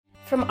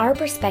From our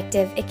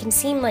perspective, it can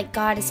seem like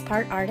God is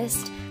part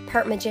artist,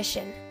 part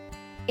magician.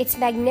 It's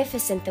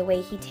magnificent the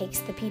way he takes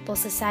the people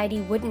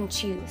society wouldn't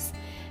choose,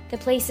 the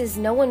places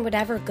no one would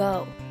ever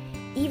go,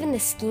 even the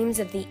schemes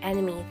of the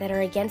enemy that are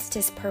against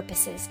his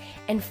purposes,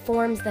 and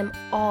forms them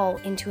all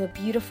into a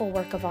beautiful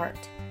work of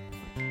art.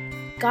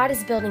 God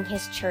is building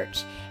his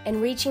church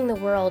and reaching the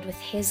world with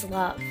his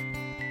love.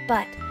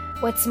 But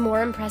what's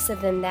more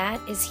impressive than that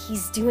is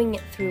he's doing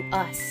it through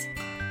us,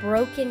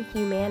 broken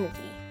humanity.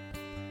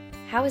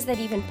 How is that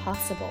even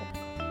possible?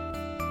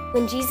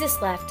 When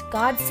Jesus left,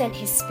 God sent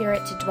his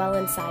Spirit to dwell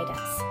inside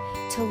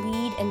us, to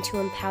lead and to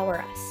empower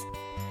us.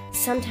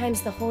 Sometimes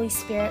the Holy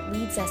Spirit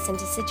leads us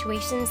into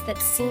situations that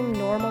seem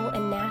normal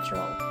and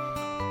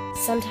natural.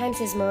 Sometimes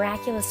his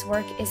miraculous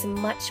work is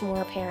much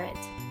more apparent,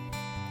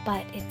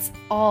 but it's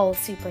all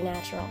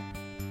supernatural.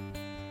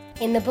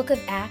 In the book of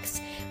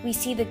Acts, we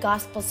see the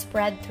gospel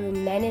spread through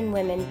men and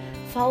women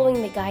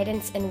following the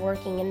guidance and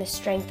working in the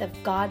strength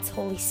of God's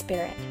Holy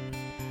Spirit.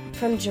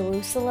 From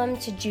Jerusalem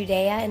to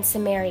Judea and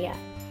Samaria,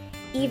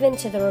 even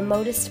to the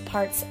remotest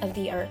parts of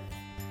the earth.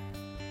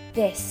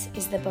 This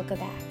is the book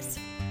of Acts.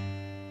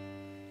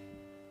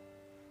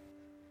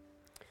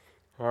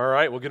 All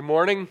right, well, good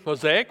morning,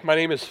 Mosaic. My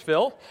name is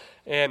Phil,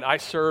 and I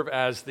serve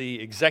as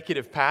the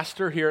executive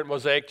pastor here at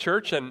Mosaic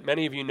Church, and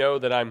many of you know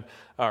that I'm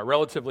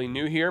relatively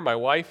new here. My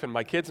wife and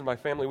my kids and my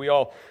family, we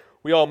all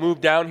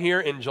moved down here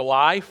in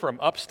July from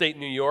upstate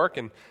New York,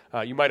 and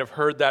you might have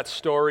heard that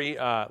story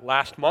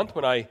last month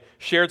when I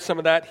shared some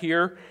of that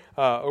here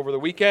over the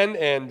weekend,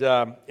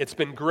 and it's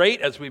been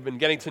great as we've been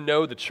getting to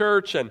know the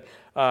church and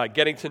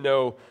getting to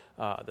know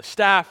the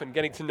staff and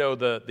getting to know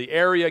the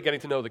area,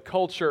 getting to know the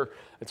culture.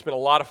 It's been a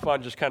lot of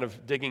fun just kind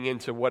of digging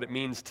into what it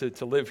means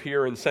to live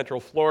here in Central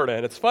Florida,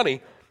 and it's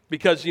funny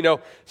because, you know,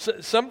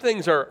 some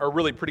things are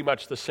really pretty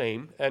much the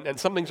same, and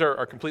some things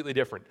are completely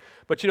different.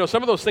 But, you know,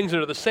 some of those things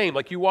that are the same,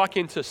 like you walk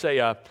into, say,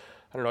 a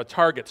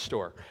Target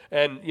store,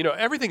 and, you know,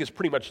 everything is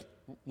pretty much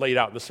laid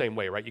out in the same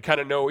way, right? You kind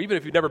of know, even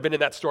if you've never been in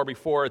that store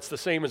before, it's the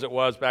same as it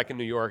was back in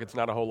New York. It's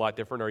not a whole lot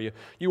different. Or you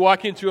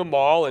walk into a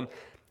mall,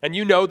 and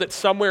you know that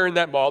somewhere in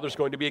that mall there's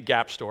going to be a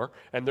Gap store,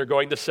 and they're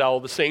going to sell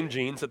the same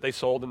jeans that they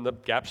sold in the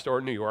Gap store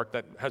in New York.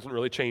 That hasn't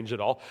really changed at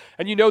all.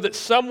 And you know that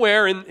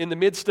somewhere in the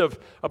midst of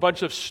a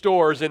bunch of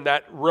stores in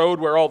that road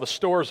where all the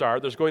stores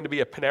are, there's going to be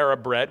a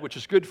Panera Bread, which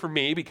is good for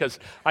me because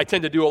I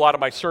tend to do a lot of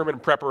my sermon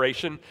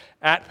preparation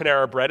at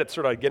Panera Bread. It's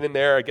sort of, I get in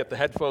there, I get the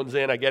headphones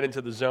in, I get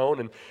into the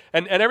zone,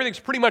 and everything's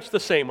pretty much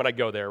the same when I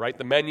go there, right?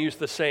 The menu's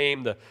the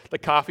same, the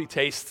coffee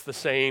tastes the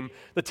same,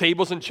 the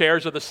tables and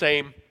chairs are the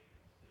same.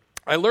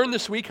 I learned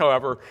this week,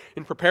 however,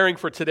 in preparing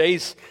for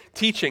today's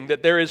teaching,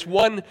 that there is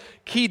one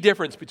key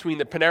difference between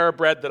the Panera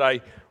Bread that I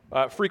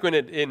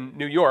frequented in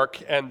New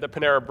York and the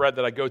Panera Bread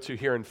that I go to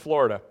here in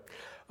Florida.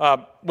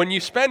 When you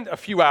spend a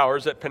few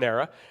hours at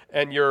Panera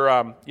and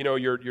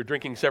you're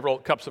drinking several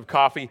cups of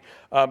coffee,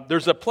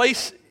 there's a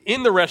place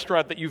in the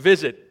restaurant that you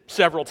visit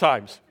several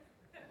times.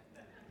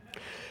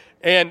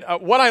 And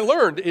what I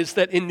learned is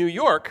that in New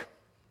York,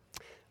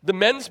 the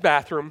men's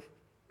bathroom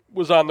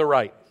was on the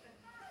right.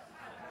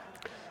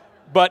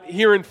 But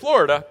here in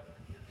Florida,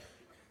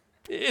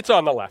 it's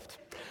on the left.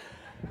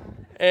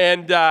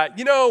 And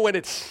you know, when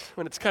it's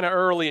kind of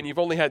early and you've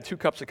only had 2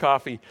 cups of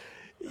coffee,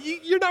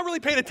 you're not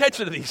really paying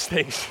attention to these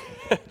things.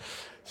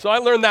 So I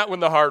learned that one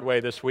the hard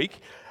way this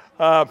week.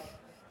 I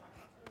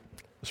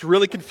was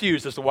really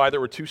confused as to why there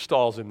were 2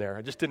 stalls in there.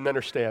 I just didn't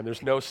understand.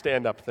 There's no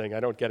stand-up thing. I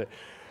don't get it.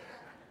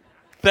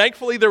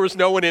 Thankfully, there was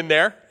no one in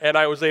there, and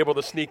I was able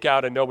to sneak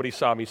out and nobody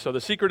saw me. So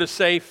the secret is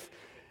safe.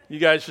 You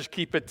guys just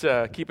keep it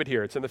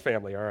here. It's in the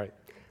family, all right.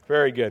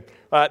 Very good.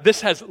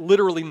 This has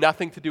literally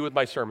nothing to do with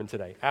my sermon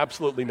today.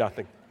 Absolutely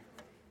nothing.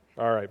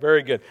 All right,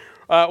 very good.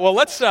 Well,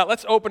 let's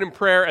open in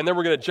prayer, and then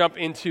we're going to jump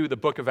into the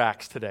book of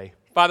Acts today.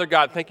 Father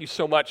God, thank you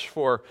so much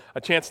for a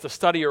chance to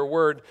study your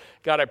word.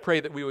 God, I pray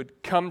that we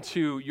would come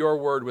to your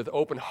word with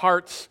open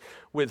hearts,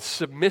 with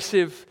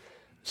submissive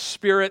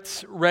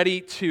spirits, ready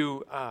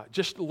to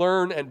just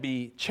learn and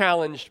be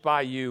challenged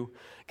by you.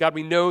 God,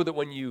 we know that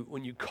when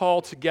you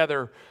call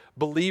together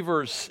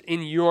believers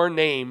in your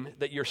name,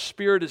 that your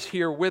Spirit is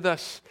here with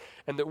us,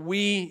 and that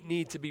we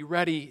need to be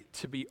ready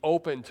to be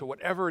open to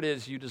whatever it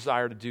is you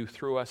desire to do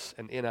through us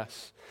and in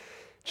us.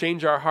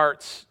 Change our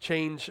hearts,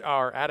 change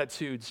our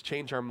attitudes,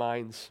 change our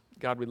minds.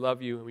 God, we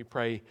love you, and we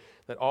pray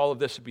that all of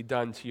this would be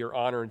done to your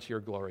honor and to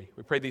your glory.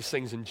 We pray these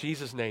things in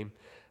Jesus' name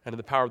and in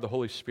the power of the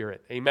Holy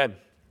Spirit. Amen.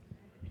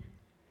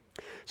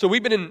 So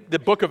we've been in the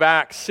book of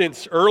Acts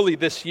since early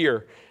this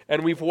year,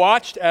 and we've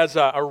watched as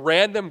a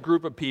random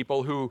group of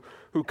people who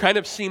kind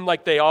of seem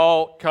like they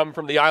all come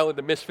from the island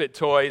of misfit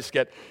toys,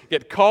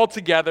 get called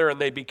together, and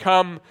they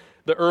become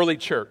the early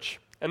church.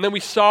 And then we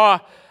saw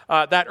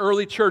that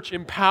early church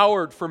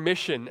empowered for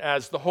mission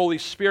as the Holy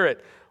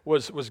Spirit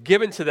was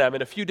given to them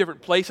in a few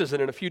different places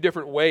and in a few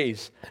different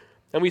ways.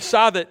 And we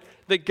saw that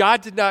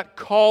God did not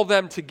call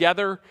them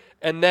together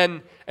and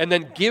then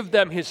give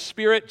them his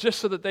Spirit just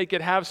so that they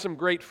could have some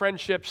great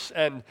friendships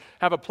and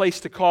have a place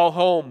to call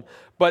home,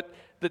 but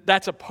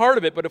that's a part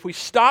of it, but if we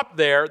stop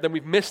there, then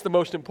we've missed the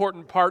most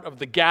important part of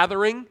the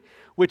gathering,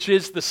 which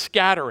is the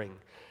scattering.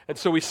 And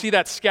so we see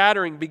that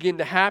scattering begin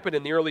to happen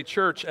in the early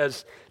church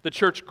as the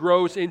church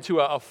grows into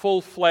a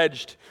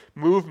full-fledged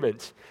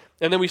movement.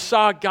 And then we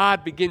saw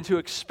God begin to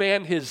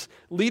expand his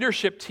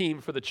leadership team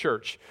for the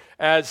church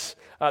as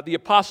the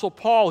Apostle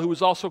Paul, who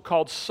was also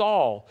called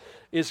Saul,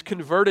 is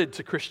converted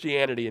to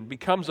Christianity and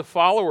becomes a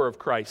follower of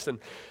Christ.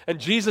 And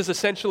Jesus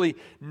essentially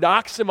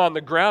knocks him on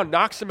the ground,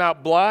 knocks him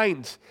out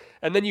blind.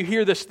 And then you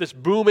hear this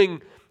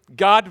booming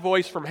God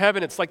voice from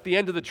heaven. It's like the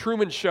end of the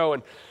Truman Show.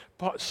 And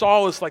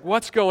Saul is like,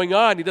 what's going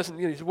on? He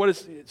says, what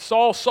is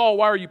Saul, Saul,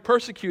 why are you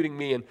persecuting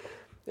me? And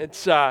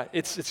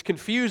it's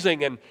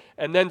confusing.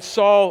 And then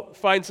Saul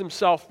finds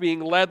himself being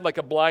led like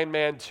a blind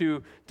man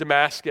to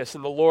Damascus.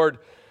 And the Lord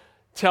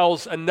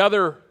tells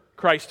another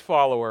Christ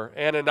follower,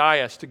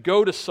 Ananias, to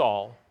go to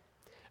Saul.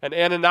 And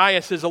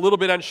Ananias is a little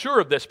bit unsure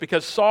of this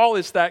because Saul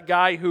is that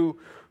guy who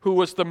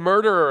was the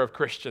murderer of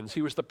Christians.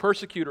 He was the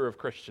persecutor of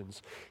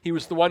Christians. He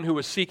was the one who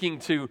was seeking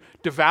to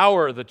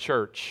devour the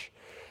church.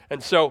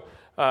 And so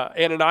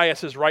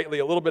Ananias is rightly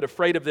a little bit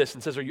afraid of this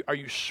and says, are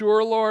you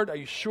sure, Lord? Are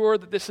you sure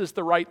that this is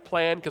the right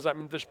plan? Because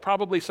there's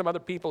probably some other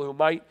people who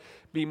might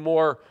be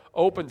more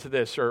open to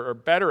this or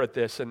better at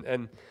this.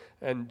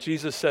 And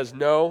Jesus says,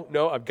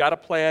 no, I've got a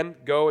plan.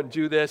 Go and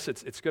do this.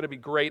 It's going to be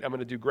great. I'm going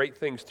to do great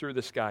things through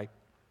this guy.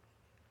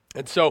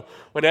 And so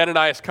when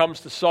Ananias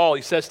comes to Saul,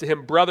 he says to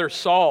him, Brother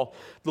Saul,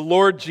 the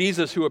Lord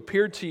Jesus who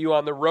appeared to you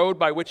on the road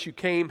by which you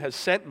came has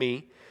sent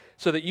me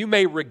so that you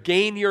may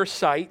regain your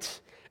sight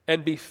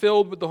and be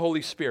filled with the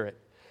Holy Spirit.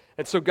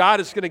 And so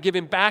God is going to give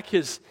him back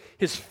his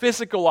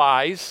physical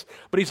eyes,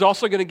 but he's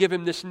also going to give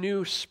him this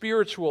new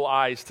spiritual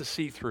eyes to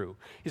see through.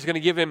 He's going to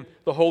give him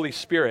the Holy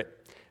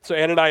Spirit. So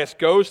Ananias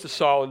goes to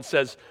Saul and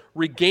says,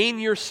 regain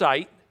your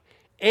sight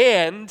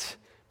and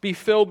be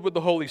filled with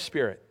the Holy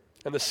Spirit.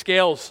 And the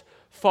scales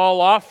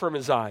fall off from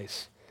his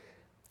eyes.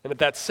 And at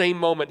that same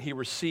moment, he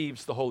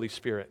receives the Holy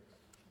Spirit.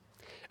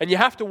 And you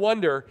have to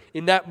wonder,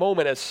 in that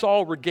moment, as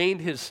Saul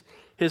regained his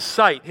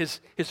sight, his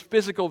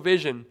physical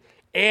vision,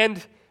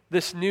 and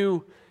this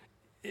new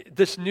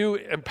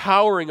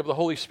empowering of the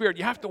Holy Spirit,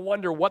 you have to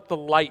wonder what the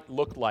light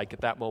looked like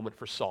at that moment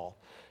for Saul,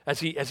 as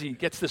he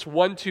gets this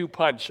 1-2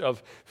 punch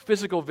of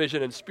physical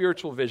vision and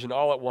spiritual vision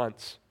all at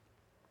once.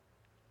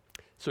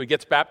 So he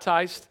gets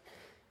baptized,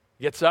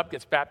 gets up,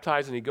 gets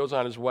baptized, and he goes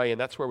on his way, and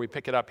that's where we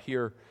pick it up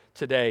here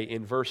today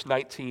in verse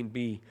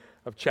 19b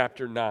of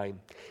chapter 9.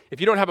 If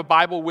you don't have a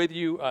Bible with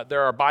you,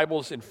 there are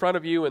Bibles in front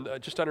of you and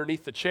just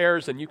underneath the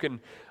chairs, and you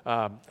can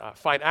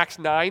find Acts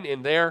 9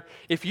 in there.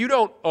 If you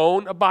don't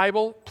own a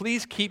Bible,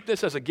 please keep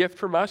this as a gift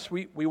from us.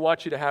 We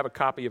want you to have a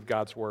copy of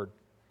God's Word.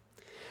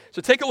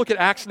 So take a look at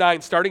Acts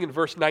 9, starting in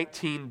verse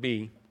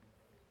 19b.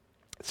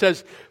 It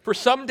says, For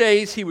some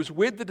days he was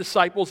with the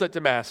disciples at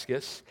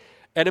Damascus,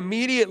 and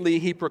immediately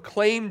he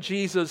proclaimed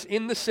Jesus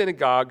in the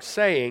synagogue,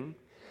 saying,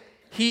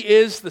 He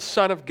is the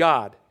Son of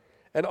God.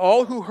 And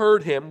all who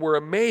heard him were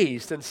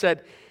amazed and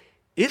said,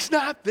 Is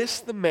not this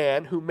the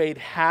man who made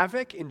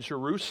havoc in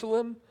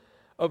Jerusalem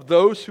of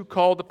those who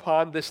called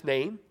upon this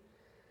name?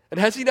 And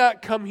has he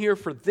not come here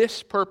for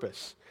this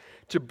purpose,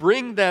 to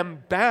bring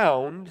them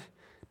bound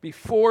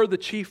before the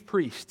chief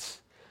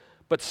priests?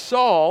 But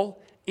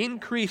Saul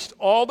increased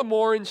all the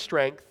more in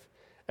strength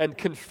and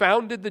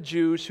confounded the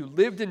Jews who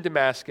lived in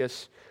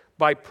Damascus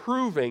by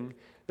proving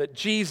that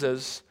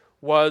Jesus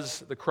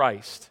was the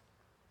Christ.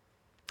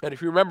 And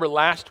if you remember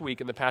last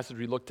week in the passage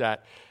we looked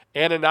at,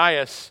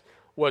 Ananias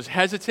was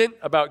hesitant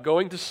about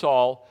going to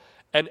Saul,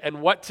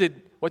 and what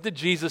did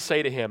Jesus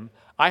say to him?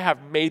 I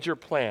have major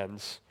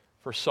plans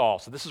for Saul.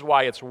 So this is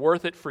why it's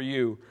worth it for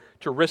you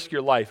to risk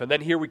your life. And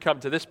then here we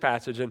come to this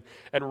passage, and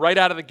right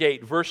out of the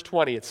gate, verse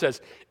 20, it says,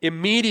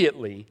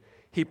 Immediately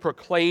he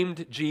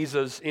proclaimed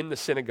Jesus in the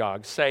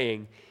synagogue,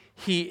 saying,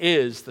 He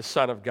is the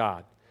Son of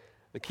God.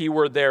 The key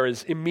word there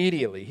is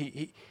immediately.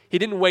 He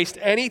didn't waste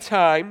any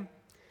time.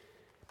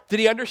 Did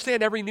he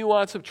understand every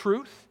nuance of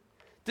truth?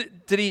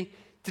 Did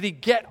he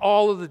get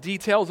all of the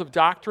details of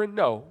doctrine?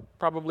 No,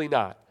 probably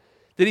not.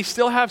 Did he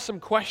still have some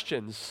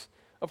questions?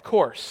 Of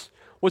course.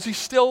 Was he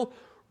still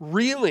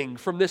reeling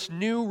from this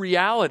new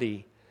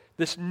reality,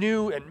 this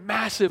new and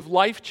massive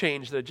life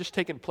change that had just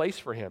taken place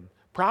for him?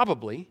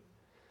 Probably.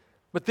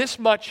 But this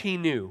much he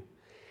knew.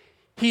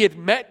 He had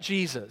met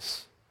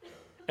Jesus,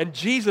 and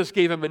Jesus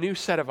gave him a new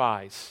set of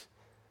eyes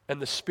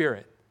and the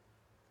Spirit.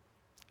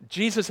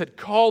 Jesus had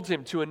called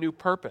him to a new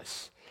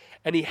purpose,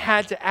 and he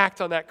had to act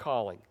on that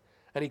calling,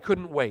 and he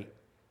couldn't wait,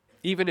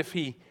 even if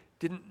he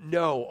didn't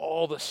know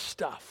all the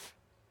stuff.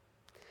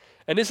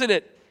 And isn't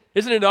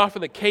it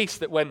often the case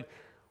that when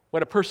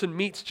a person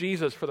meets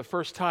Jesus for the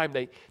first time,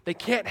 they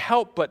can't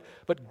help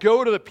but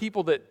go to the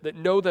people that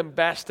know them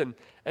best and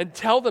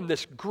tell them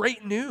this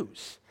great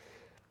news?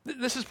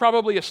 This is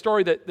probably a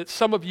story that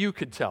some of you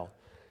could tell.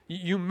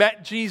 You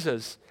met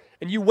Jesus,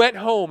 and you went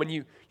home, and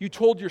you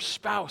told your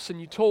spouse, and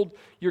you told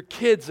your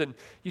kids, and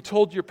you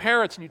told your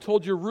parents, and you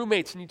told your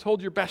roommates, and you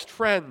told your best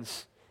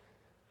friends.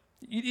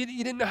 You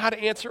didn't know how to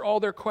answer all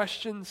their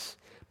questions,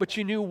 but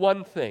you knew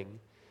one thing.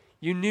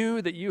 You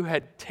knew that you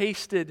had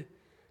tasted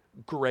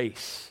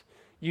grace.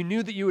 You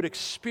knew that you had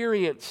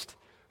experienced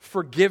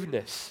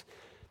forgiveness.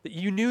 That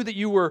you knew that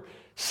you were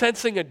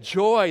sensing a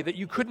joy that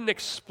you couldn't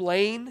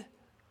explain,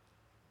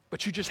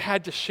 but you just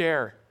had to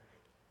share.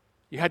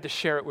 You had to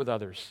share it with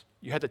others.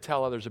 You had to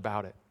tell others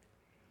about it.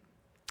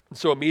 And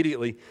so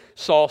immediately,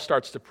 Saul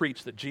starts to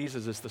preach that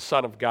Jesus is the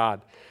Son of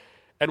God.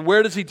 And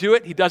where does he do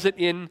it? He does it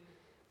in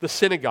the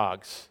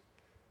synagogues.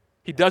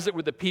 He does it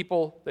with the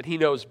people that he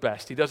knows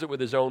best. He does it with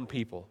his own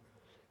people.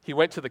 He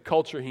went to the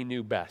culture he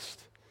knew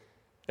best.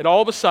 And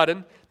all of a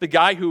sudden, the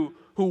guy who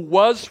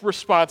was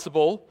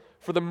responsible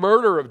for the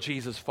murder of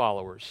Jesus'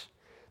 followers,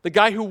 the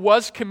guy who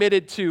was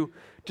committed to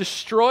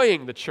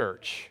destroying the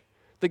church,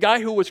 the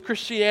guy who was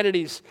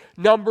Christianity's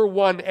number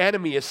one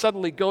enemy, is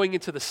suddenly going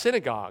into the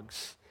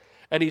synagogues,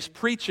 and he's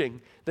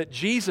preaching that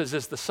Jesus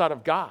is the Son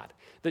of God,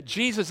 that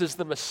Jesus is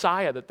the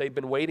Messiah that they've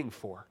been waiting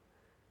for.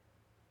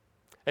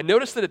 And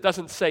notice that it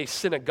doesn't say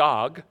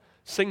synagogue,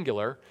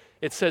 singular.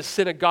 It says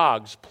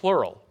synagogues,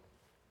 plural.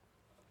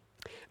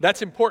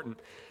 That's important.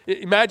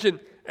 Imagine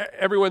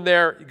everyone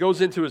there goes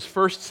into his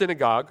first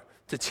synagogue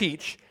to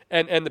teach,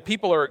 and the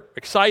people are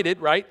excited,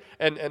 right?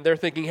 And they're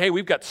thinking, hey,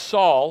 we've got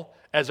Saul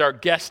as our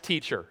guest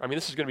teacher. I mean,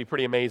 this is going to be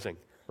pretty amazing,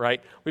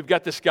 right? We've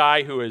got this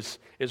guy who is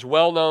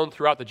well known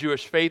throughout the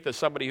Jewish faith as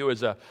somebody who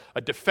is a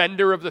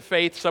defender of the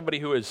faith, somebody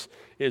who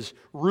is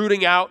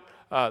rooting out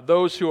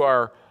those who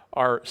are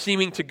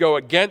seeming to go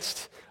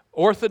against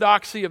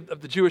orthodoxy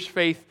of the Jewish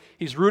faith.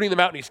 He's rooting them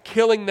out and he's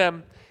killing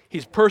them.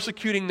 He's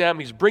persecuting them.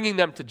 He's bringing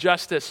them to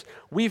justice.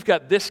 We've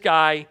got this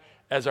guy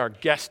as our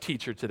guest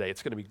teacher today.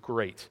 It's going to be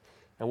great.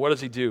 And what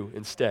does he do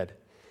instead?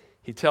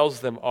 He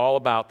tells them all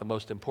about the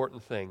most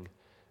important thing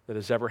that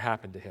has ever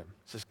happened to him.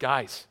 He says,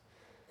 guys,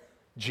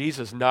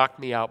 Jesus knocked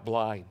me out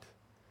blind.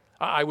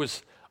 I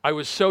was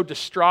so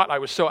distraught. I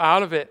was so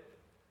out of it.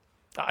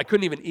 I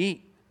couldn't even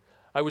eat.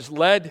 I was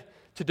led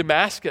to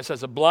Damascus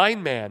as a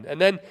blind man. And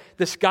then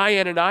this guy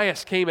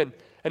Ananias came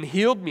and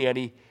healed me, and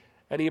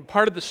he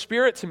imparted the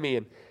Spirit to me.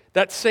 And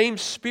that same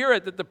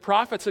Spirit that the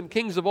prophets and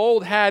kings of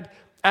old had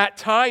at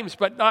times,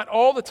 but not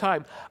all the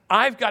time,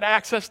 I've got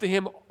access to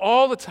him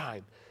all the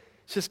time.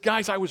 He says,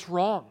 guys, I was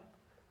wrong.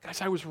 Guys,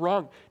 I was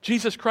wrong.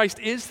 Jesus Christ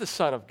is the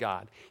Son of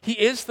God. He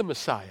is the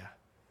Messiah.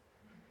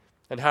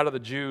 And how do the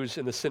Jews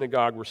in the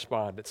synagogue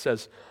respond? It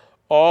says,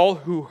 all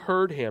who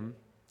heard him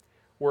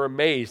were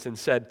amazed and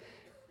said,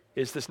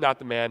 is this not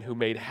the man who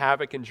made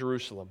havoc in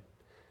Jerusalem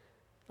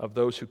of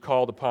those who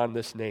called upon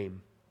this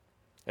name?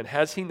 And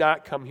has he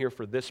not come here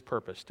for this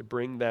purpose, to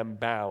bring them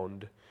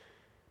bound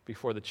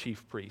before the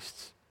chief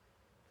priests?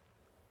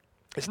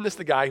 Isn't this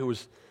the guy who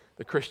was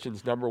the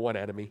Christians' number one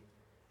enemy?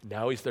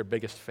 Now he's their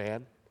biggest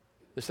fan?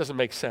 This doesn't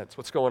make sense.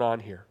 What's going on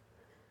here?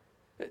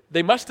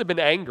 They must have been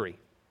angry.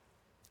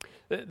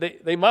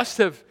 They must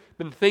have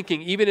been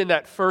thinking, even in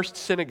that first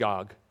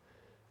synagogue,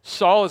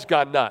 Saul has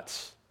gone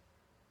nuts.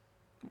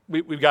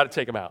 We've got to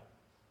take him out.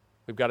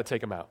 We've got to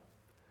take him out.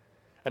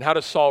 And how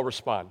does Saul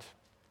respond?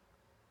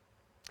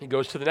 He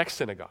goes to the next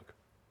synagogue,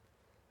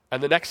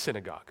 and the next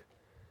synagogue,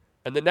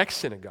 and the next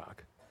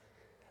synagogue.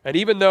 And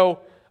even though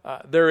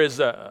there is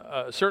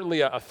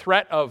certainly a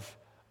threat of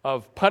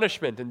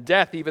punishment and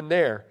death even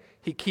there,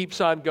 he keeps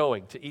on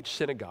going to each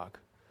synagogue.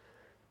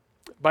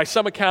 By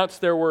some accounts,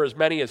 there were as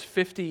many as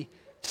 50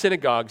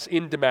 synagogues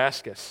in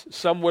Damascus.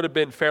 Some would have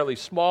been fairly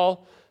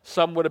small,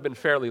 some would have been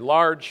fairly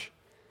large.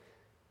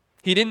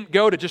 He didn't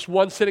go to just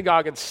one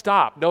synagogue and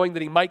stop, knowing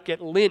that he might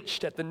get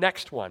lynched at the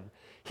next one.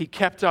 He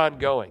kept on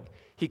going.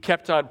 He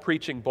kept on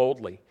preaching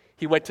boldly.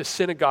 He went to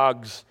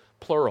synagogues,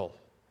 plural.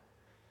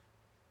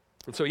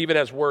 And so even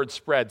as word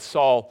spread,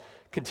 Saul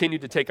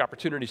continued to take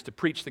opportunities to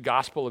preach the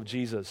gospel of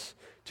Jesus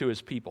to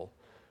his people.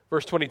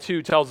 Verse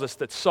 22 tells us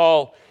that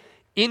Saul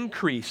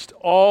increased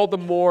all the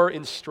more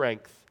in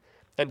strength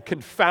and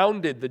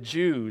confounded the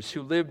Jews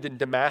who lived in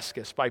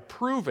Damascus by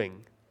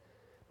proving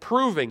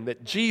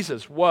that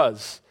Jesus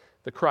was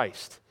the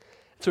Christ.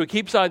 So he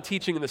keeps on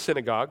teaching in the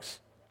synagogues.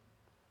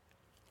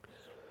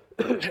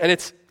 And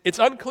it's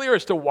unclear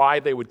as to why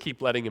they would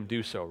keep letting him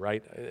do so,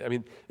 right? I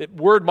mean,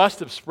 word must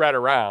have spread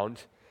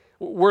around.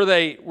 Did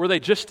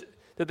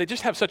they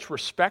just have such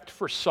respect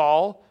for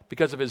Saul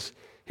because of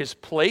his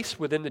place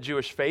within the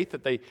Jewish faith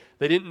that they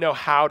didn't know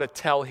how to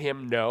tell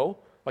him no?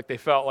 Like they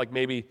felt like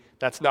maybe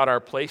that's not our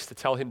place to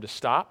tell him to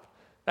stop?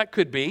 That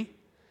could be.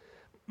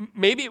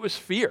 Maybe it was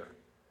fear.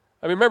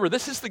 I mean, remember,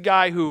 this is the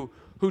guy who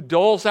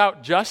doles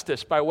out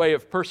justice by way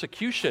of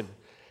persecution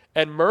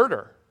and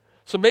murder.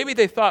 So maybe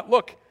they thought,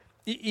 look,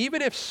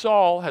 even if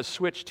Saul has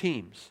switched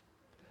teams,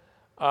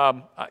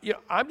 I'm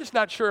just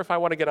not sure if I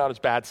want to get on his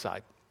bad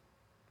side,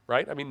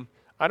 right? I mean,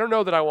 I don't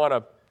know that I want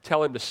to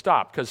tell him to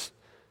stop because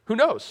who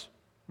knows?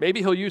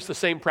 Maybe he'll use the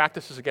same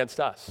practices against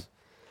us.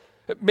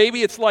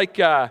 Maybe it's like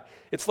you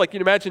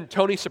imagine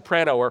Tony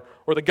Soprano or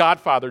The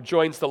Godfather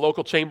joins the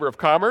local chamber of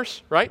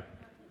commerce, right?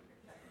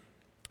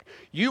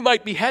 You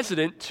might be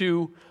hesitant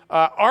to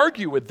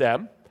argue with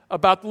them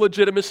about the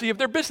legitimacy of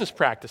their business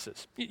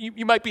practices.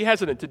 You might be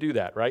hesitant to do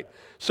that, right?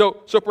 So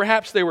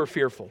perhaps they were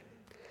fearful.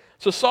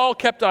 So Saul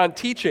kept on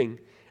teaching,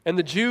 And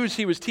the Jews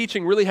he was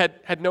teaching really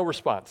had no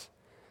response.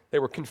 They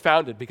were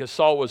confounded because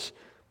Saul was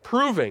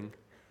proving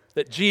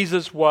that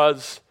Jesus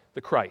was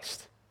the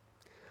Christ.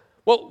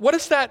 Well, what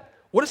does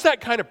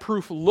that kind of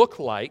proof look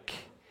like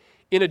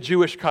in a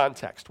Jewish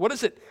context? What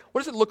does it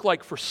look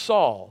like for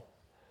Saul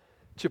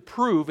to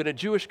prove in a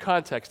Jewish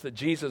context that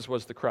Jesus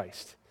was the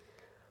Christ?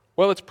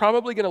 Well, it's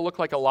probably going to look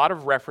like a lot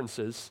of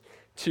references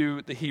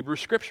to the Hebrew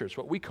Scriptures,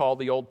 what we call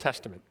the Old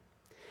Testament.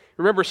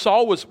 Remember,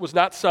 Saul was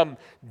not some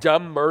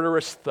dumb,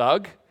 murderous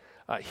thug.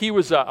 He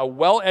was a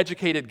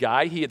well-educated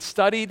guy. He had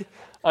studied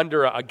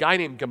under a guy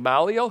named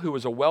Gamaliel, who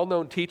was a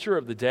well-known teacher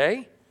of the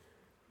day.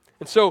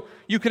 And so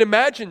you can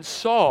imagine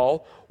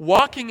Saul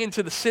walking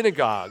into the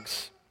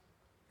synagogues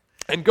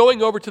and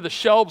going over to the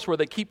shelves where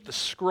they keep the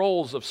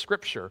scrolls of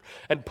Scripture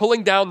and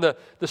pulling down the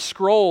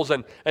scrolls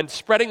and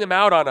spreading them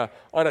out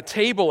on a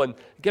table and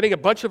getting a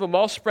bunch of them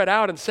all spread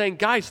out and saying,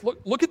 guys,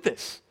 look at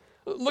this.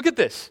 Look at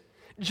this.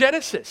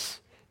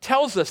 Genesis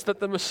tells us that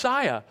the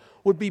Messiah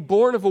would be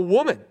born of a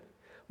woman.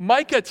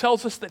 Micah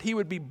tells us that he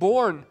would be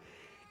born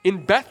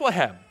in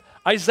Bethlehem.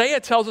 Isaiah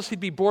tells us he'd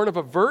be born of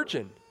a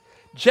virgin.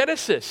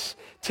 Genesis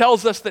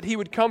tells us that he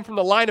would come from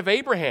the line of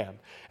Abraham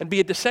and be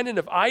a descendant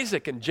of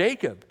Isaac and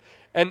Jacob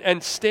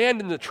and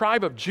stand in the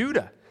tribe of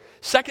Judah.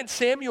 2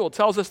 Samuel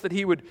tells us that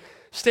he would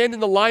stand in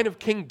the line of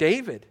King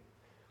David.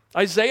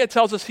 Isaiah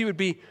tells us he would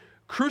be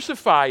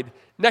crucified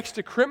next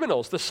to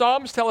criminals. The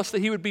Psalms tell us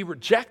that he would be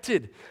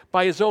rejected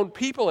by his own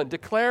people and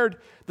declared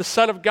the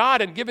Son of God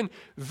and given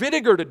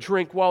vinegar to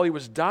drink while he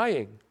was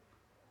dying.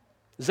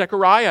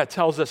 Zechariah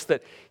tells us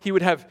that he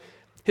would have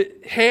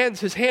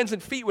his hands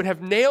and feet would have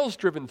nails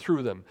driven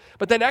through them.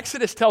 But then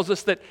Exodus tells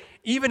us that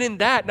even in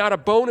that, not a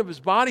bone of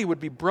his body would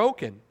be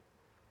broken.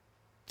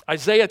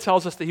 Isaiah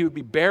tells us that he would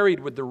be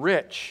buried with the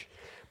rich.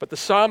 But the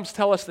Psalms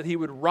tell us that he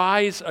would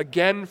rise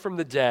again from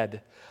the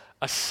dead,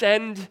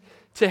 ascend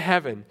to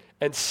heaven,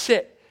 and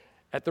sit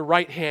at the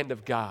right hand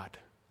of God.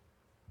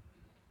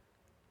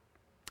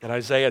 And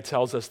Isaiah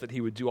tells us that he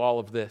would do all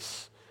of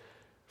this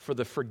for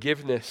the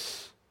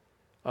forgiveness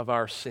of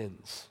our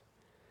sins,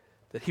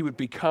 that he would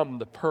become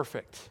the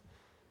perfect,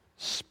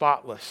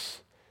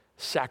 spotless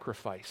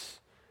sacrifice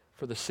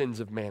for the sins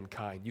of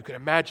mankind. You can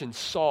imagine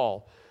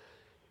Saul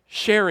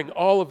sharing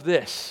all of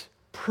this,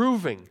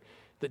 proving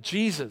that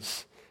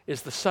Jesus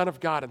is the Son of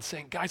God and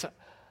saying, guys,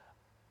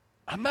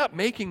 I'm not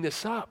making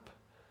this up.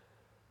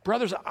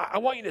 Brothers, I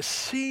want you to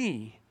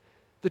see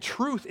the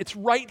truth. It's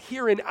right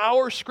here in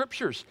our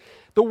Scriptures.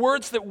 The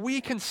words that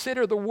we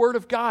consider the Word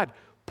of God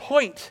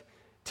point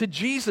to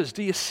Jesus.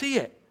 Do you see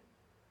it?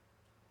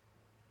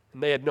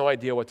 And they had no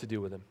idea what to do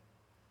with him.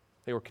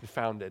 They were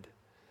confounded.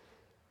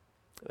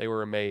 They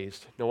were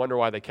amazed. No wonder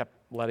why they kept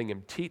letting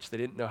him teach. They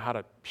didn't know how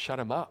to shut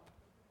him up.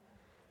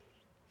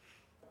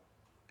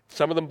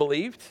 Some of them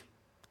believed.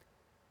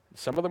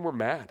 Some of them were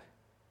mad.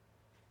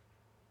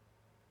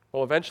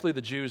 Well, eventually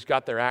the Jews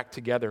got their act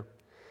together. And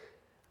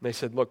they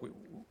said, look,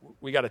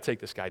 we got to take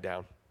this guy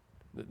down.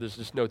 There's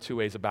just no two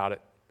ways about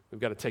it.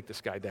 We've got to take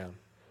this guy down.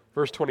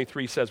 Verse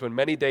 23 says, when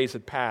many days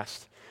had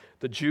passed,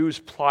 the Jews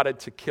plotted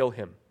to kill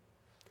him.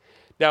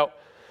 Now,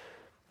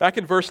 back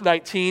in verse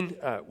 19,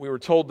 we were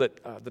told that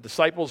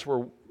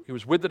he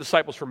was with the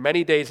disciples for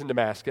many days in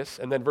Damascus.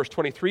 And then verse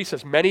 23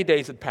 says many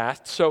days had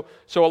passed. So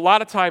a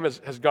lot of time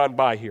has gone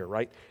by here,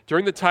 right?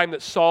 During the time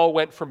that Saul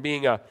went from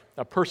being a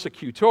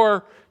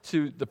persecutor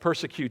to the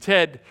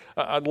persecuted,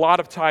 a lot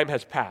of time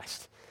has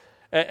passed.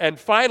 And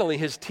finally,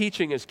 his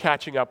teaching is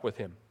catching up with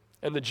him.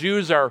 And the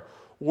Jews are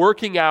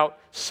working out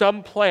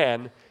some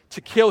plan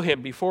to kill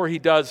him before he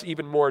does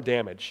even more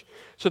damage.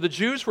 So the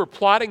Jews were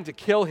plotting to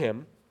kill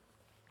him.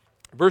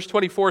 Verse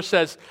 24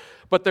 says,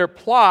 but their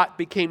plot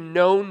became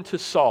known to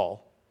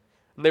Saul,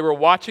 and they were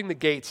watching the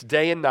gates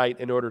day and night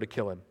in order to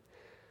kill him.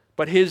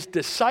 But his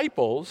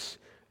disciples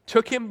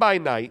took him by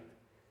night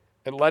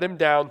and let him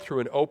down through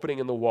an opening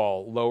in the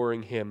wall,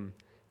 lowering him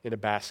in a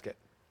basket.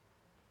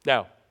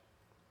 Now,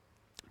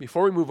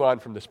 before we move on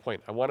from this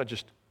point, I want to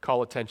just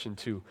call attention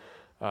to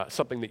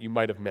something that you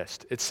might have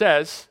missed. It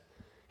says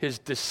his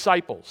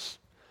disciples.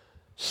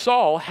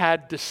 Saul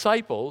had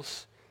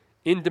disciples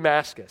in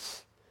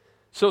Damascus.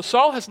 So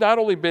Saul has not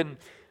only been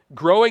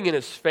growing in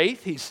his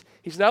faith,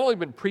 he's not only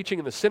been preaching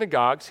in the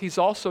synagogues, he's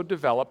also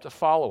developed a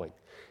following.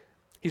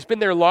 He's been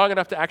there long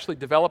enough to actually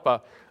develop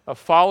a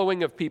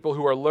following of people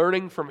who are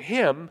learning from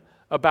him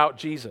about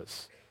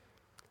Jesus.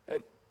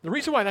 And the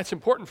reason why that's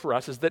important for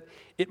us is that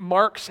it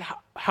marks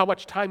how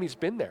much time he's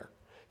been there.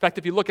 In fact,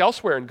 if you look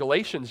elsewhere in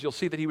Galatians, you'll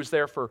see that he was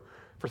there for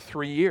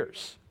 3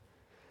 years.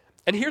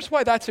 And here's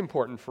why that's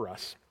important for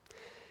us.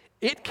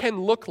 It can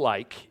look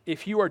like,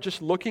 if you are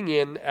just looking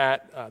in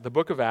at the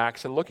book of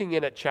Acts and looking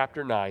in at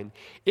chapter 9,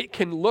 it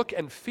can look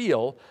and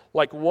feel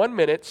like 1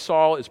 minute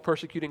Saul is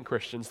persecuting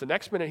Christians, the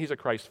next minute he's a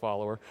Christ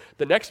follower,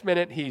 the next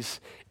minute he's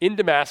in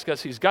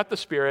Damascus, he's got the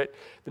Spirit,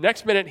 the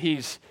next minute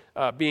he's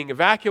being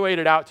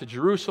evacuated out to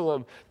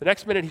Jerusalem, the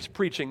next minute he's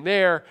preaching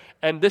there,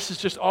 and this is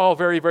just all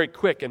very, very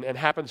quick and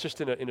happens just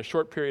in a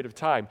short period of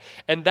time.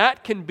 And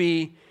that can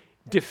be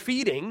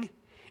defeating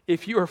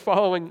if you are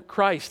following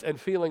Christ and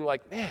feeling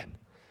like, man,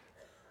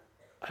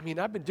 I mean,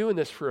 I've been doing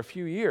this for a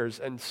few years,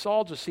 and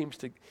Saul just seems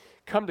to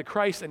come to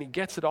Christ and he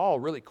gets it all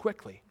really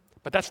quickly.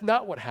 But that's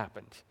not what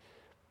happened.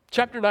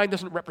 Chapter 9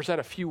 doesn't represent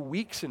a few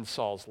weeks in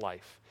Saul's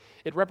life.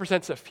 It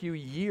represents a few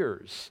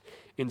years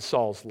in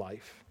Saul's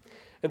life.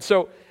 And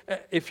so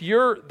if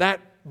you're that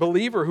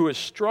believer who is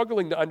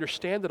struggling to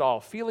understand it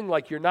all, feeling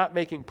like you're not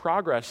making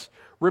progress,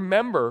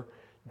 remember,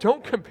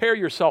 don't compare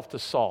yourself to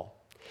Saul.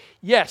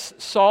 Yes,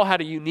 Saul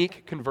had a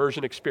unique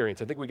conversion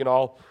experience. I think we can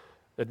all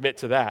admit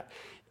to that.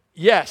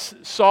 Yes,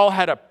 Saul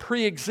had a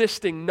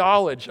pre-existing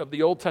knowledge of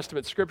the Old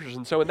Testament scriptures,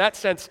 and so in that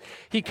sense,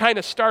 he kind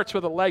of starts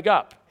with a leg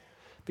up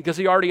because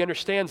he already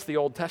understands the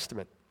Old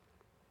Testament.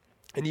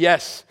 And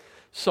yes,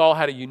 Saul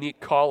had a unique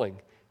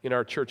calling in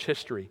our church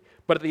history.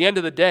 But at the end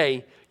of the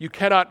day, you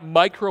cannot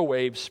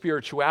microwave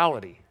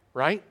spirituality,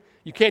 right?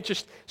 You can't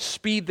just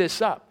speed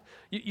this up.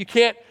 You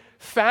can't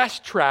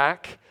fast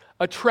track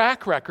a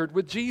track record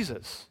with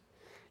Jesus.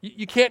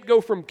 You can't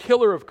go from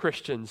killer of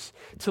Christians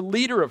to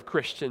leader of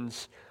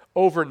Christians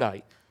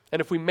overnight. And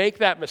if we make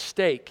that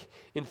mistake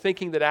in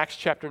thinking that Acts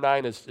chapter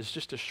 9 is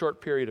just a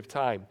short period of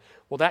time,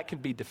 well, that can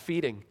be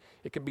defeating.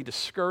 It can be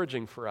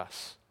discouraging for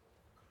us.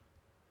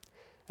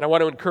 And I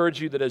want to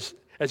encourage you that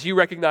as you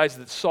recognize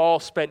that Saul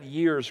spent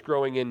years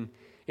growing in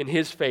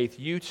his faith,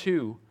 you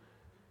too,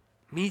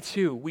 me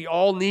too, we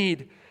all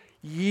need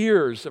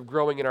years of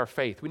growing in our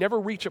faith. We never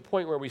reach a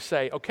point where we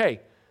say,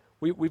 okay,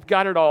 we've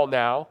got it all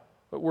now.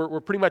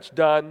 We're pretty much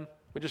done.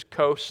 We just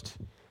coast,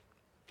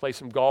 play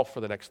some golf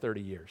for the next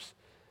 30 years.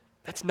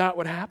 That's not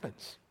what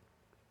happens.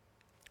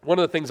 One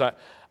of the things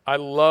I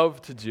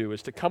love to do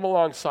is to come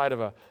alongside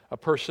of a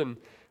person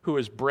who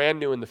is brand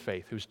new in the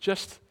faith, who's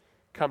just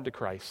come to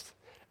Christ.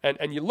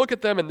 And you look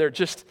at them and they're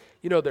just,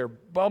 they're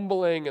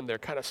bumbling and they're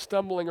kind of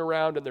stumbling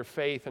around in their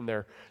faith and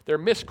they're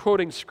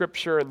misquoting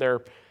scripture and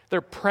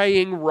they're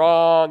praying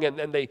wrong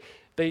and they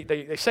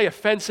say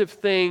offensive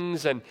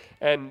things and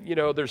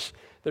there's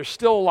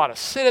still a lot of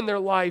sin in their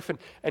life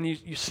and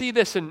you see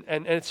this and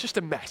it's just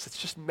a mess. It's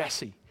just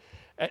messy.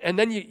 And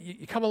then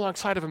you come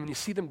alongside of them and you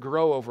see them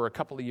grow over a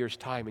couple of years'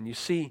 time and you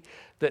see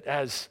that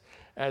as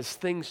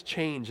things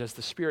change, as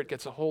the Spirit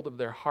gets a hold of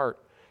their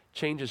heart,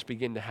 changes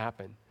begin to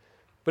happen.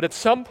 But at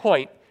some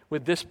point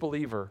with this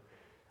believer,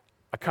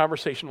 a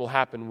conversation will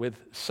happen with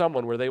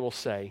someone where they will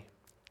say,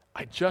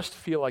 I just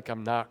feel like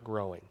I'm not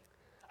growing.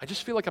 I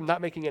just feel like I'm not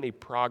making any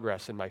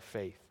progress in my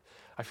faith.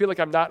 I feel like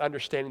I'm not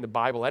understanding the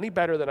Bible any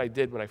better than I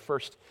did when I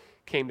first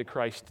came to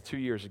Christ 2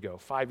 years ago,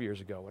 5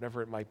 years ago,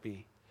 whatever it might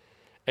be.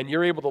 And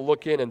you're able to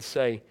look in and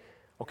say,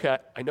 okay,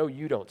 I know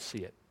you don't see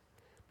it,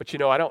 but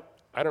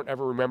I don't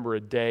ever remember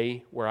a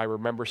day where I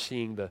remember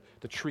seeing the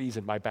trees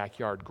in my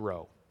backyard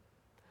grow.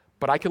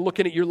 But I can look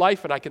in at your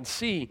life and I can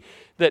see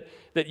that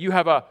you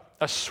have a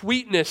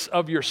sweetness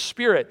of your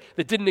spirit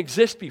that didn't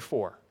exist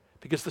before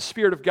because the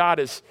Spirit of God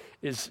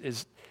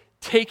is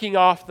taking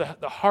off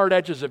the hard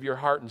edges of your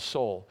heart and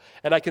soul.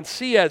 And I can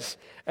see as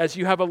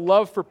you have a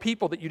love for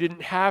people that you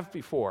didn't have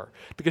before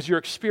because you're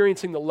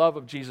experiencing the love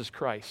of Jesus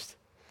Christ.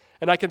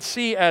 And I can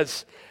see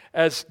as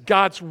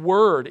God's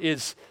Word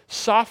is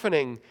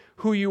softening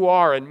who you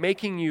are and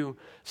making you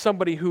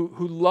somebody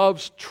who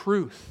loves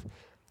truth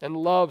and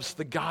loves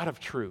the God of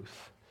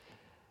truth.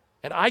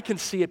 And I can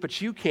see it, but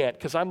you can't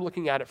because I'm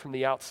looking at it from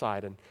the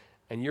outside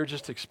and you're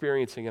just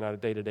experiencing it on a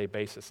day-to-day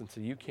basis. And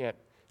so you can't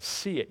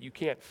see it, you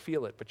can't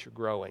feel it, but you're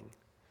growing.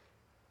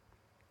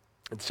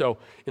 And so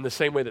in the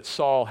same way that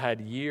Saul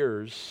had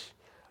years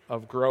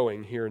of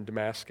growing here in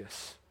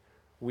Damascus,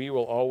 we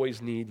will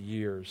always need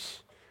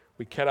years.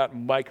 We cannot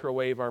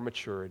microwave our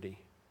maturity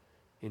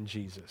in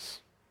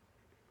Jesus.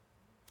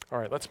 All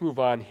right, let's move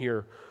on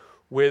here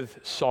with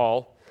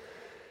Saul.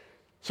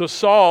 So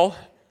Saul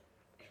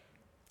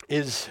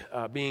is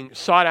being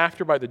sought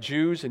after by the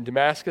Jews in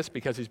Damascus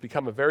because he's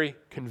become a very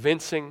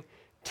convincing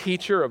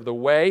teacher of the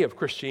way of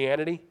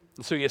Christianity.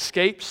 And so he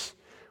escapes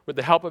with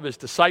the help of his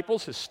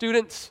disciples, his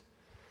students.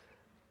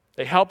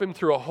 They help him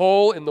through a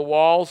hole in the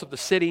walls of the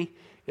city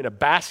in a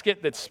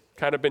basket that's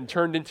kind of been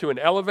turned into an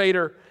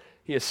elevator.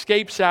 He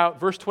escapes out.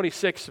 Verse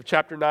 26 of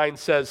chapter 9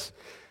 says,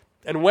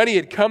 "And when he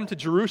had come to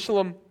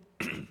Jerusalem,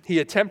 he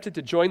attempted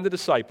to join the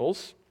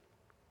disciples,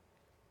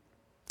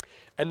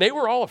 and they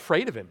were all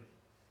afraid of him,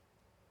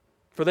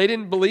 for they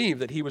didn't believe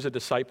that he was a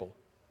disciple."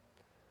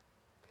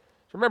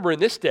 So remember, in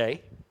this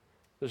day,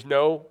 there's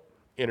no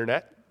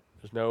internet,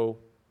 there's no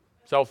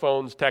cell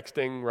phones,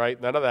 texting, right?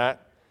 None of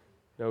that.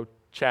 No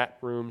chat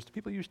rooms. Do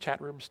people use chat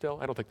rooms still?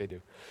 I don't think they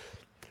do.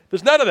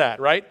 There's none of that,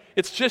 right?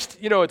 It's just,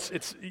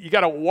 it's you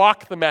got to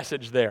walk the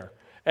message there.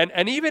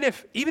 And even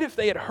if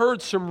they had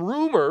heard some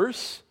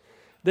rumors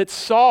that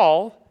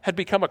Saul had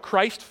become a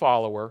Christ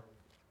follower,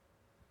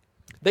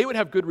 they would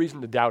have good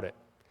reason to doubt it.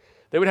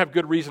 They would have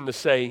good reason to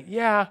say,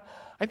 yeah,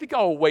 I think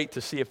I'll wait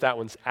to see if that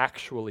one's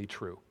actually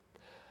true.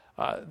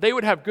 They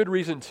would have good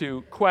reason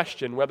to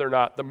question whether or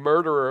not the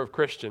murderer of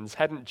Christians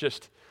hadn't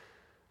just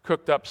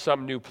cooked up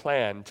some new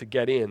plan to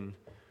get in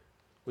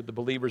with the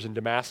believers in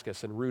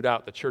Damascus and root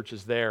out the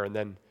churches there and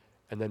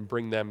then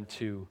bring them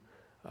to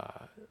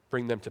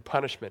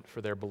punishment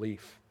for their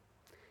belief.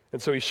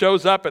 And so he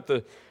shows up at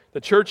the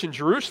the church in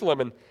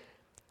Jerusalem,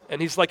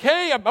 and he's like,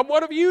 hey, I'm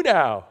one of you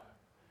now.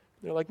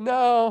 They're like,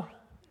 no,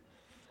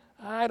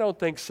 I don't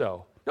think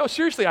so. No,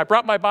 seriously, I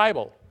brought my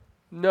Bible.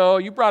 No,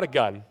 you brought a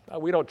gun.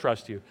 We don't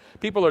trust you.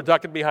 People are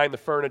ducking behind the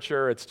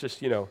furniture. It's just,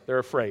 they're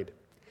afraid.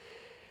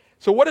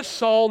 So what does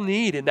Saul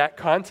need in that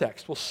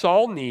context? Well,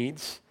 Saul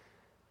needs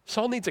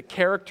a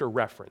character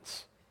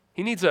reference.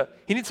 He needs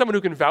someone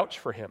who can vouch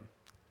for him.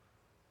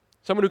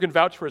 Someone who can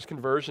vouch for his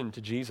conversion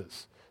to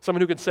Jesus.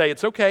 Someone who can say,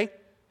 it's okay.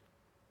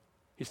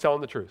 He's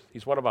telling the truth.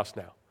 He's one of us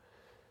now.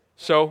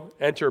 So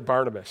enter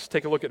Barnabas.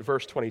 Take a look at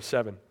verse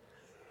 27.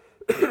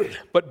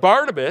 But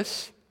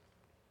Barnabas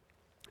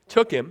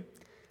took him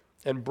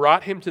and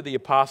brought him to the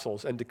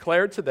apostles and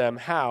declared to them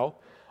how,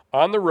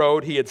 on the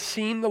road, he had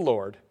seen the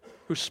Lord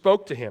who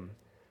spoke to him,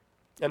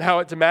 and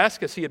how at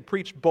Damascus he had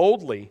preached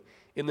boldly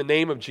in the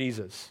name of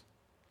Jesus.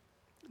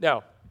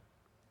 Now,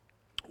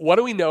 what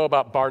do we know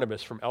about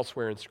Barnabas from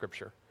elsewhere in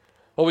Scripture?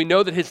 Well, we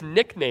know that his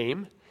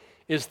nickname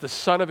is the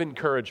Son of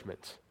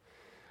Encouragement.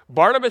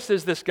 Barnabas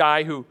is this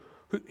guy who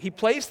he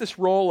plays this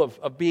role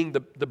of being the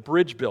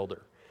bridge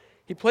builder.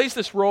 He plays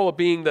this role of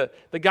being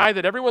the guy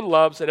that everyone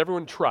loves and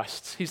everyone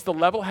trusts. He's the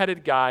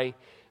level-headed guy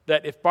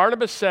that if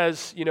Barnabas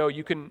says,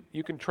 you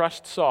can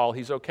trust Saul,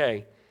 he's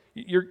okay,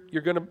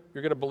 you're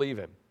gonna believe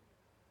him.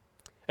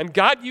 And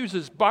God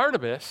uses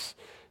Barnabas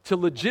to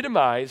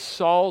legitimize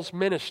Saul's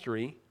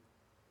ministry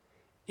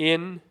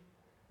in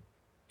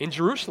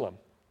Jerusalem.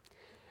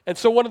 And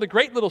so one of the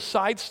great little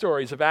side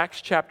stories of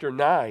Acts chapter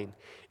 9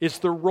 is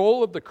the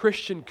role of the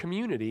Christian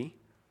community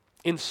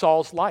in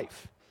Saul's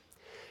life.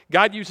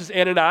 God uses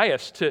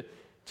Ananias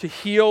to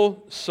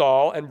heal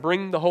Saul and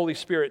bring the Holy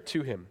Spirit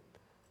to him.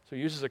 So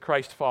he uses a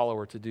Christ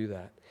follower to do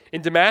that.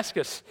 In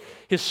Damascus,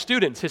 his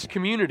students, his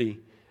community,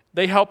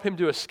 they help him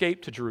to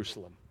escape to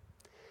Jerusalem.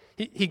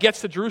 He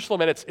gets to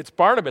Jerusalem, and it's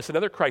Barnabas,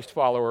 another Christ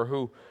follower,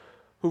 who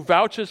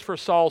vouches for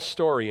Saul's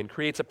story and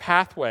creates a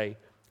pathway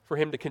for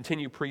him to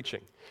continue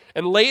preaching.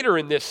 And later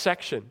in this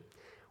section,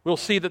 we'll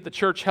see that the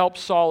church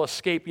helps Saul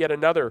escape yet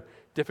another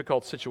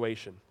difficult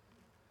situation.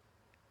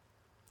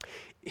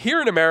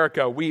 Here in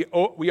America, we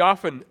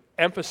often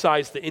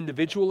emphasize the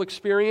individual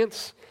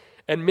experience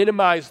and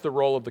minimize the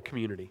role of the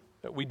community.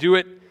 We do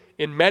it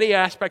in many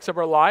aspects of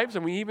our lives,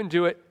 and we even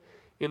do it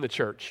in the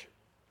church.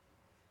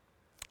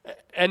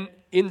 And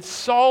in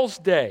Saul's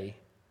day,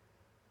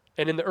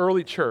 and in the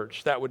early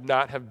church, that would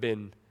not have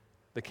been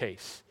the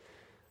case.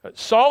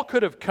 Saul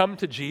could have come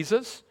to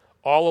Jesus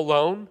all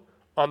alone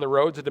on the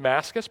road to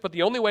Damascus, but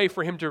the only way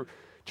for him to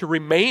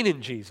remain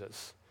in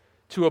Jesus,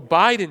 to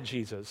abide in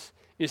Jesus,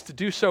 is to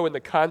do so in the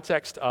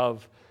context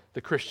of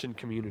the Christian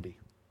community.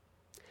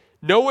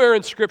 Nowhere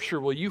in Scripture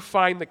will you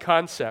find the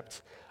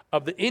concept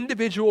of the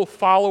individual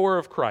follower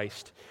of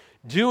Christ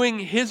doing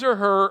his or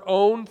her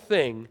own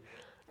thing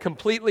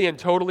completely and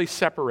totally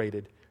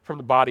separated from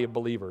the body of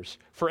believers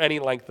for any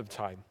length of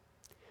time.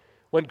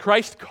 When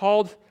Christ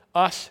called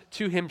us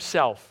to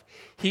himself,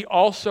 he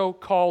also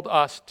called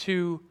us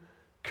to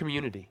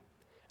community.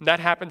 And that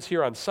happens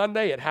here on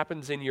Sunday. It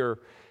happens in your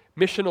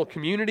missional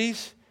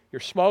communities, your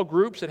small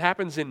groups. It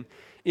happens in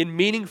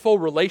meaningful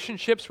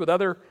relationships with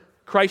other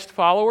Christ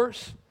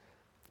followers.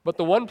 But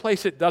the one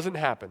place it doesn't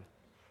happen,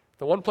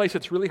 the one place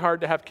it's really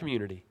hard to have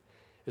community,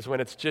 is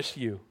when it's just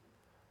you,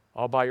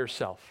 all by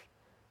yourself,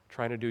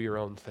 trying to do your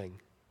own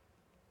thing.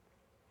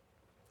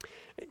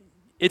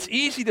 It's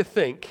easy to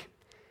think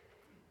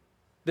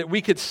that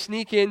we could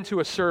sneak into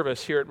a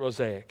service here at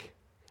Mosaic,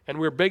 and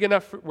we're big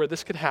enough where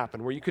this could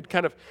happen, where you could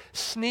kind of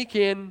sneak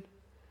in,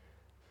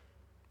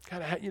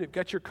 you've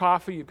got your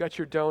coffee, you've got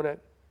your donut,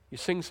 you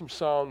sing some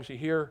songs, you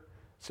hear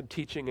some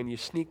teaching, and you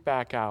sneak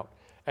back out,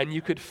 and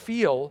you could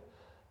feel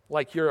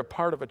like you're a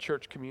part of a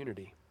church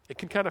community. It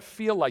can kind of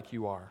feel like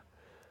you are.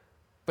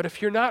 But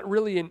if you're not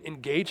really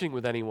engaging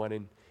with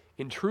anyone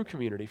in true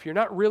community, if you're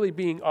not really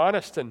being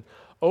honest and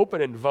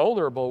open and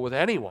vulnerable with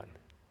anyone,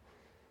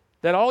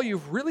 then all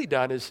you've really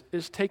done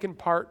is taken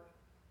part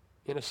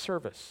in a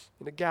service,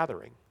 in a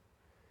gathering.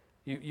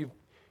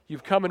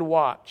 You've come and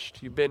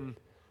watched. You've been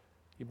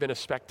a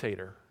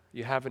spectator.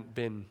 You haven't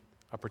been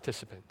a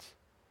participant.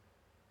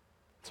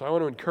 So I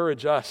want to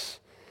encourage us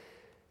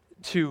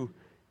to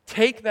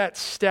take that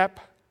step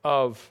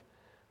of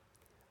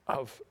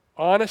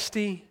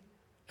honesty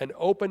and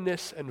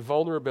openness and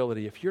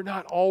vulnerability. If you're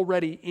not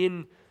already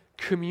in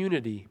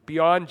community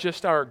beyond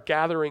just our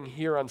gathering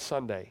here on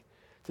Sunday,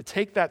 to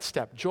take that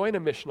step, join a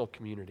missional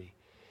community,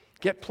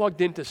 get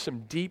plugged into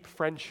some deep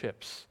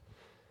friendships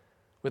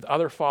with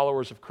other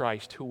followers of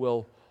Christ who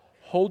will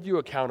hold you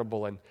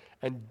accountable and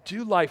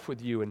do life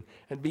with you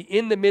and be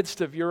in the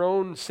midst of your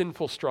own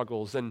sinful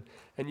struggles and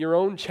your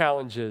own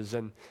challenges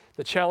and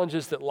the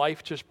challenges that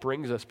life just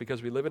brings us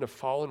because we live in a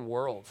fallen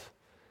world.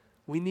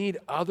 We need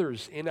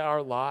others in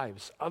our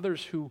lives,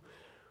 others who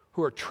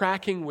are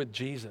tracking with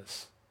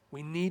Jesus.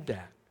 We need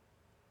that.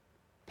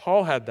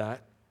 Paul had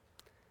that.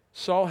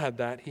 Saul had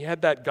that. He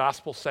had that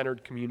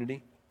gospel-centered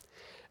community.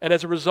 And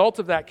as a result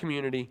of that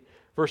community,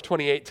 verse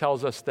 28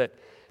 tells us that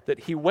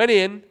he went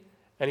in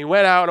and he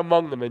went out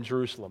among them in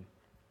Jerusalem.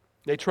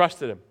 They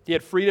trusted him. He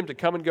had freedom to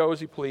come and go as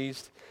he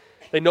pleased.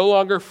 They no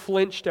longer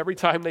flinched every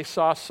time they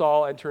saw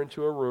Saul enter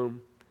into a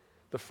room.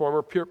 The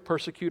former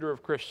persecutor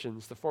of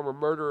Christians, the former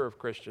murderer of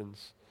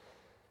Christians,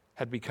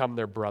 had become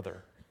their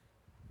brother.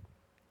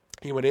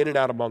 He went in and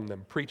out among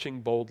them,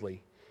 preaching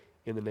boldly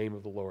in the name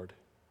of the Lord.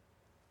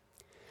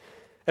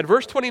 And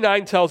verse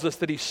 29 tells us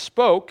that he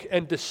spoke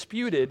and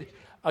disputed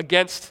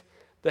against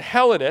the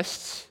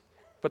Hellenists,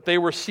 but they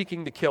were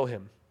seeking to kill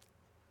him.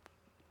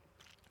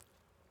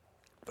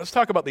 Let's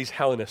talk about these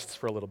Hellenists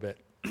for a little bit.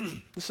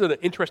 This is an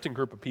interesting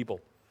group of people.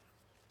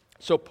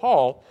 So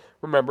Paul,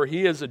 remember,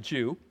 he is a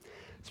Jew.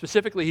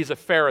 Specifically, he's a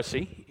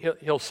Pharisee.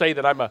 He'll say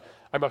that I'm a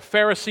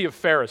Pharisee of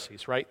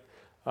Pharisees, right?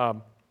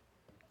 And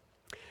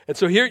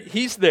so here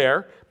he's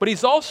there, but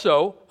he's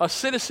also a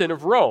citizen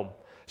of Rome.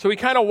 So he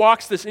kind of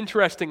walks this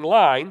interesting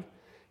line.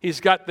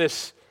 He's got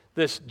this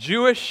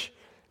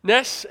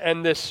Jewishness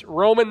and this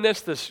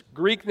Romanness, this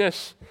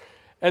Greekness.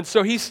 And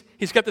so he's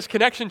got this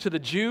connection to the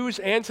Jews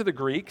and to the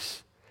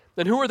Greeks.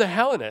 Then who are the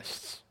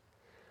Hellenists?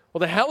 Well,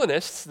 the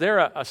Hellenists,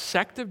 they're a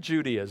sect of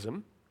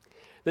Judaism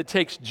that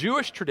takes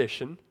Jewish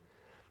tradition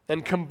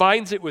and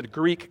combines it with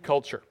Greek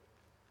culture.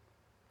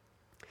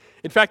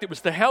 In fact, it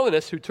was the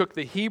Hellenists who took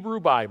the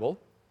Hebrew Bible,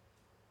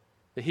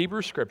 the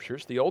Hebrew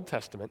Scriptures, the Old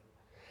Testament,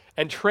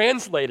 and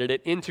translated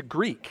it into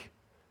Greek,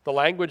 the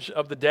language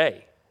of the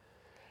day,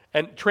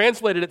 and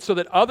translated it so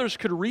that others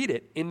could read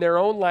it in their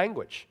own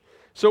language.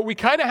 So we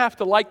kind of have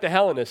to like the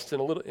Hellenists in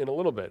a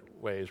little bit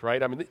ways,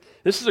 right? I mean,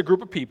 this is a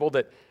group of people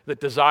that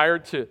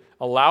desired to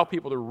allow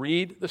people to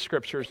read the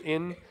Scriptures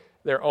in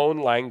their own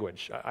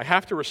language. I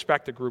have to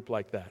respect a group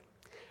like that.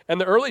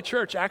 And the early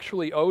church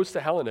actually owes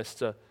the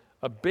Hellenists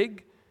a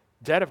big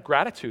debt of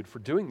gratitude for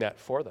doing that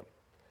for them,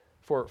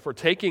 for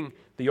taking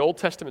the Old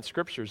Testament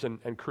Scriptures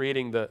and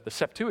creating the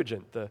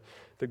Septuagint, the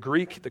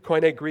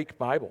Koine Greek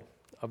Bible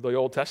of the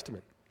Old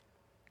Testament.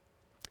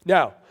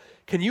 Now,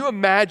 can you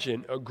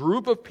imagine a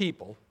group of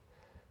people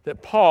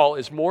that Paul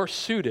is more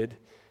suited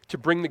to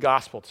bring the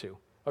gospel to?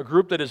 A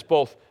group that is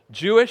both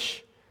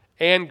Jewish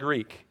and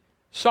Greek.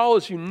 Saul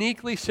is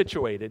uniquely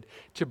situated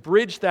to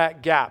bridge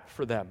that gap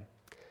for them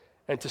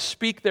and to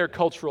speak their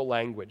cultural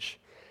language.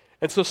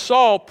 And so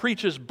Saul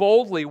preaches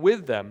boldly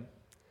with them,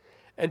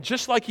 and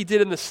just like he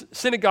did in the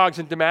synagogues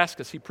in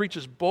Damascus, he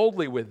preaches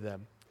boldly with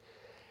them.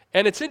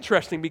 And it's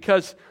interesting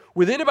because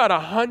within about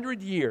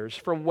 100 years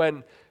from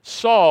when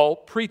Saul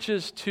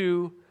preaches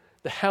to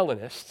the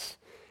Hellenists,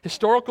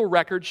 historical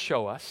records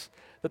show us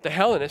that the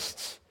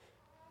Hellenists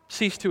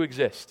cease to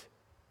exist.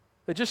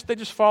 They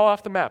just fall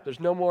off the map. There's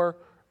no more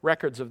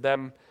records of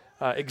them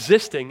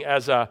existing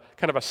as a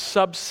kind of a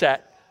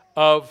subset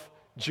of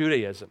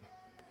Judaism.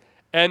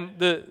 And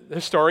the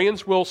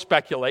historians will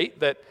speculate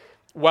that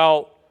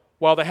while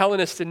the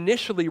Hellenists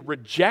initially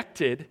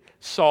rejected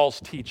Saul's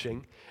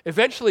teaching,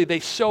 eventually they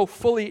so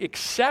fully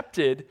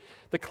accepted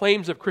the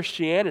claims of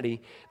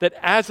Christianity that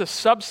as a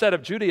subset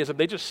of Judaism,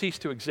 they just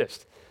ceased to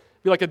exist.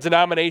 It'd be like a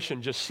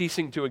denomination just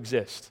ceasing to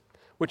exist,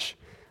 which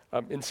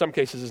in some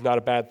cases is not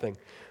a bad thing.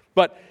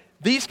 But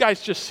these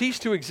guys just cease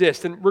to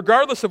exist, and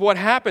regardless of what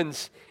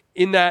happens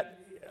in that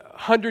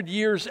 100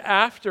 years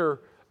after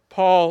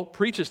Paul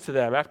preaches to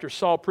them, after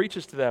Saul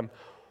preaches to them,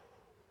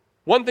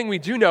 one thing we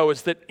do know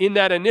is that in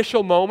that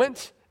initial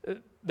moment,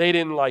 they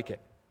didn't like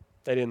it.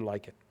 They didn't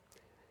like it.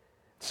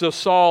 So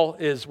Saul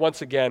is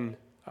once again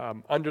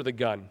under the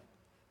gun,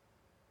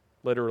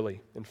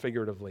 literally and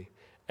figuratively,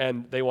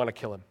 and they want to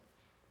kill him.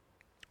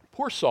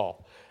 Poor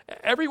Saul.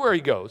 Everywhere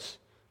he goes,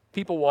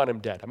 people want him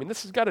dead. I mean,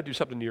 this has got to do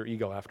something to your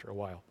ego after a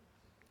while.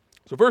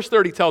 So verse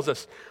 30 tells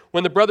us,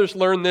 when the brothers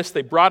learned this,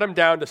 they brought him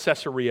down to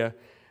Caesarea,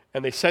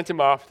 and they sent him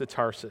off to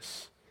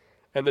Tarsus.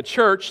 And the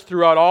church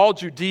throughout all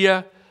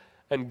Judea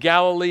and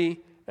Galilee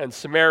and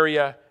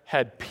Samaria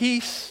had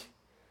peace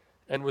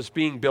and was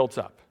being built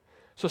up.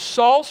 So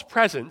Saul's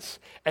presence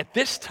at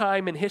this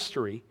time in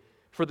history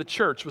for the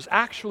church was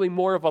actually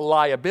more of a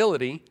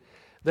liability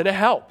than a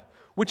help,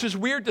 which is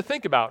weird to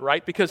think about,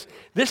 right? Because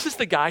this is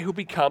the guy who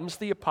becomes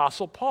the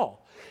Apostle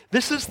Paul.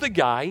 This is the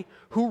guy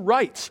who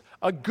writes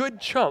a good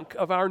chunk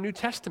of our New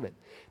Testament.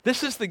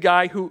 This is the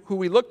guy who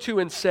we look to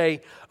and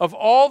say, of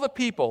all the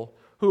people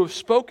who have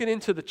spoken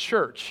into the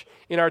church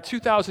in our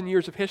 2,000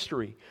 years of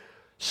history,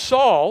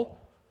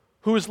 Saul,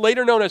 who is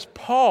later known as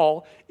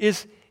Paul,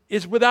 is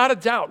without a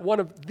doubt one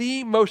of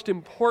the most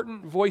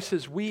important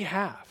voices we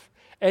have.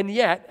 And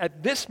yet,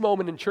 at this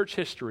moment in church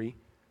history,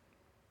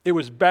 it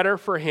was better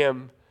for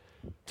him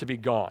to be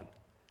gone.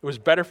 It was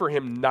better for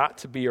him not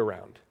to be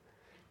around.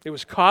 It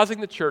was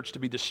causing the church to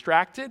be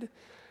distracted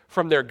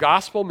from their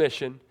gospel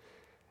mission.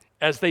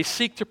 As they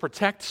seek to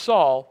protect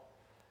Saul,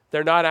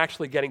 they're not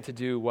actually getting to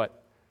do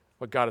what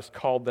God has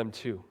called them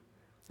to.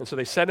 And so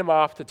they sent him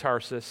off to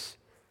Tarsus,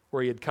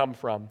 where he had come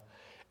from.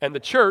 And the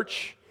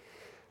church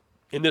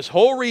in this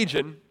whole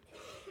region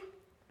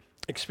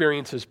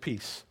experiences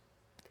peace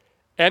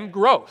and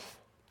growth.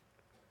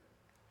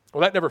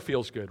 Well, that never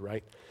feels good,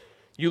 right?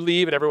 You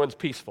leave and everyone's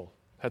peaceful.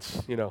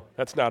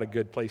 That's not a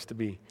good place to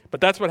be.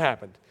 But that's what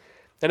happened.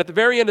 And at the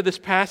very end of this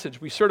passage,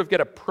 we sort of get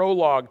a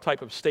prologue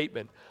type of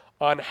statement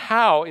on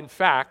how, in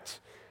fact,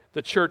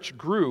 the church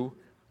grew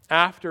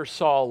after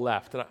Saul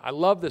left. And I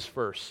love this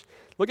verse.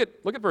 Look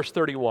at verse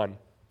 31.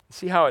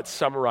 See how it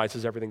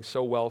summarizes everything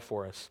so well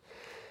for us.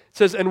 It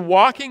says, "And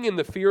walking in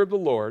the fear of the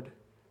Lord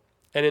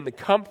and in the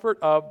comfort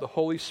of the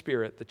Holy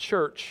Spirit, the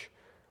church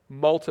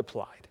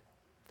multiplied."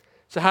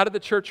 So how did the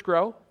church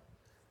grow?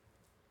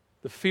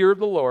 The fear of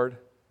the Lord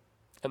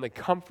and the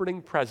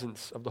comforting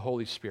presence of the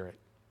Holy Spirit.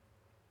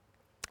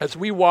 As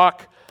we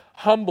walk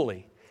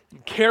humbly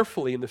and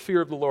carefully in the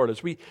fear of the Lord,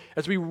 as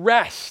we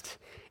rest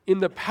in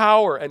the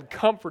power and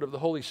comfort of the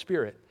Holy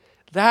Spirit,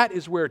 that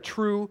is where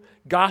true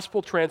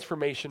gospel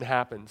transformation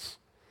happens.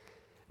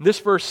 And this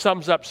verse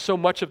sums up so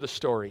much of the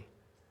story.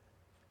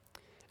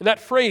 And that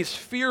phrase,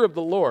 fear of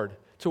the Lord,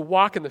 to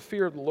walk in the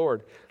fear of the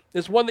Lord,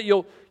 is one that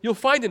you'll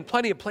find in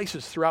plenty of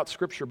places throughout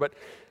Scripture, but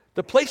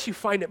the place you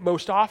find it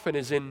most often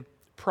is in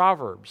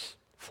Proverbs.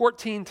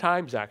 14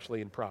 times, actually,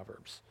 in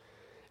Proverbs.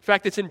 In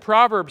fact, it's in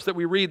Proverbs that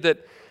we read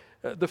that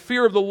the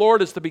fear of the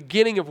Lord is the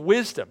beginning of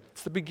wisdom.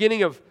 It's the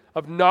beginning of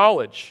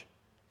knowledge.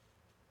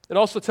 It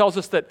also tells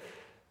us that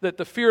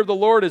the fear of the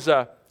Lord is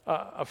a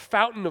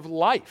fountain of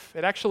life.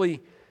 It actually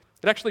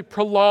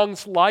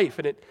prolongs life,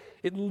 and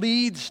it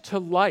leads to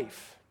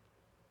life.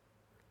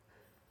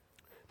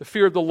 The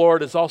fear of the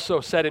Lord is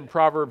also said in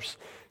Proverbs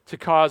to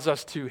cause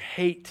us to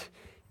hate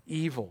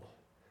evil.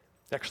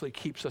 It actually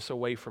keeps us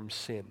away from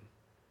sin.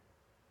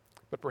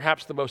 But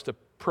perhaps the most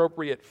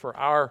appropriate for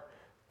our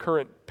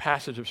current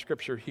passage of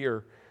Scripture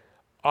here,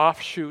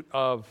 offshoot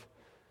of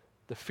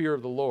the fear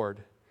of the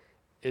Lord,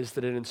 is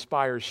that it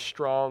inspires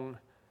strong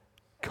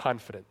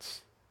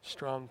confidence.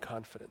 Strong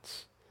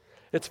confidence.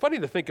 It's funny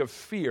to think of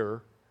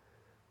fear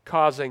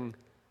causing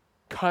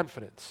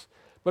confidence.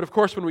 But of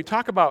course, when we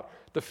talk about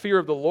the fear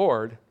of the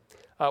Lord,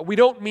 we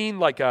don't mean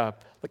like a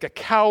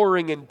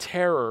cowering in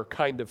terror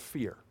kind of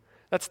fear.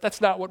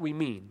 That's not what we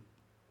mean.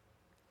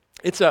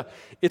 It's a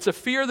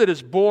fear that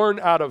is born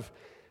out of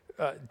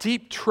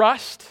deep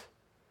trust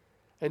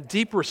and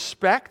deep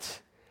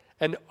respect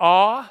and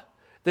awe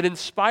that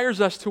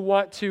inspires us to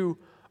want to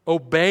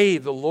obey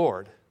the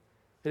Lord.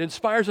 It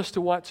inspires us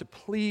to want to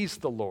please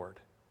the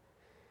Lord.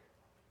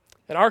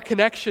 And our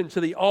connection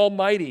to the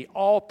almighty,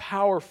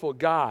 all-powerful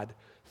God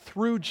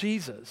through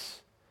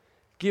Jesus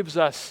gives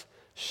us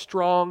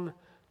strong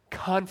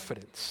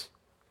confidence.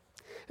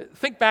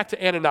 Think back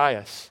to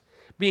Ananias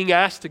being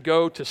asked to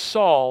go to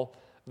Saul,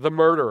 the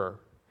murderer.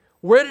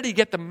 Where did he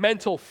get the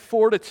mental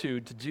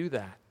fortitude to do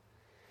that?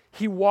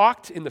 He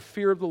walked in the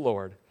fear of the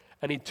Lord,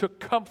 and he took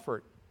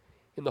comfort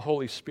in the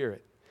Holy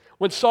Spirit.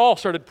 When Saul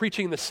started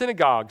preaching in the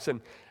synagogues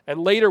and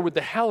later with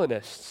the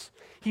Hellenists,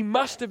 he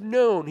must have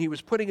known he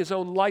was putting his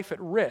own life at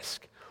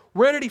risk.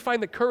 Where did he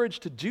find the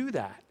courage to do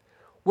that?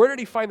 Where did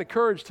he find the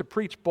courage to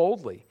preach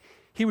boldly?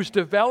 He was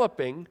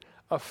developing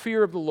a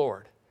fear of the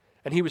Lord,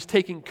 and he was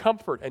taking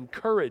comfort and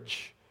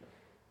courage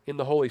in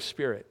the Holy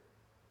Spirit.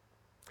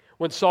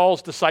 When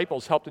Saul's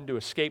disciples helped him to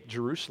escape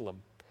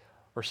Jerusalem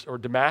or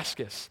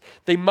Damascus,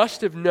 they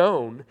must have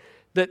known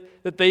that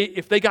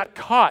if they got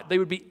caught, they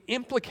would be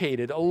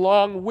implicated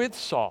along with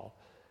Saul.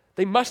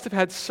 They must have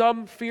had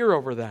some fear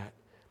over that.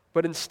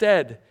 But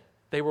instead,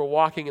 they were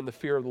walking in the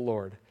fear of the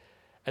Lord.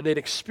 And they'd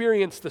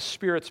experienced the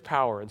Spirit's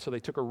power, and so they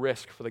took a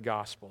risk for the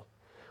gospel.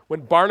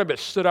 When Barnabas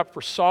stood up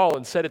for Saul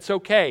and said, "It's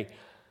okay,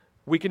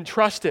 we can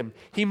trust him,"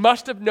 he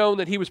must have known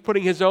that he was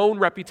putting his own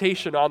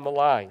reputation on the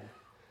line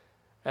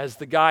as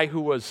the guy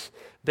who was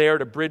there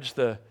to bridge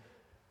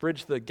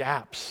the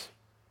gaps.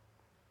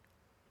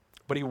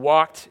 But he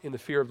walked in the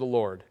fear of the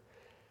Lord,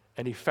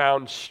 and he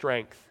found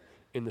strength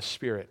in the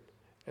Spirit.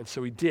 And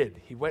so he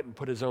did. He went and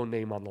put his own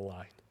name on the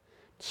line.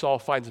 Saul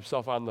finds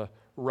himself on the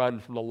run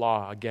from the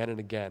law again and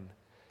again.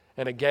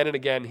 And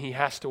again, he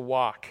has to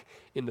walk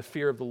in the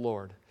fear of the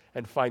Lord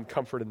and find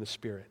comfort in the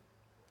Spirit.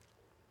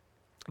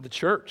 The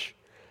church,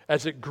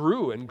 as it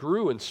grew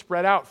and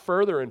spread out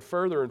further and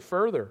further and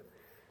further,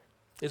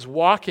 is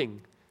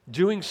walking,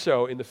 doing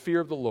so in the fear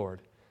of the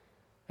Lord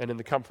and in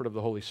the comfort of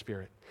the Holy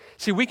Spirit.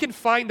 See, we can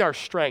find our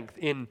strength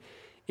in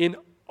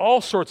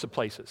all sorts of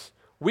places.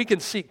 We can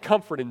seek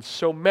comfort in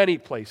so many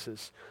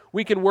places.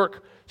 We can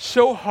work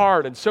so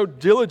hard and so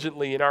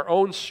diligently in our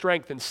own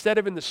strength instead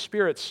of in the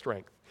Spirit's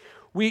strength.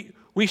 We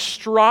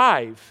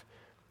strive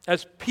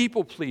as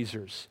people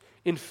pleasers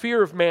in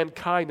fear of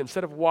mankind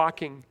instead of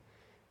walking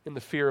in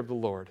the fear of the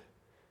Lord,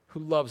 who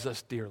loves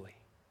us dearly.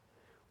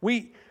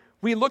 We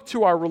look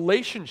to our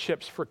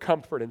relationships for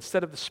comfort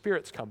instead of the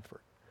Spirit's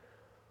comfort.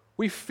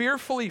 We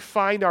fearfully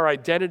find our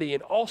identity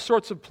in all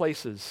sorts of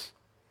places,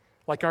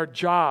 like our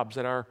jobs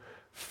and our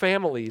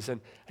families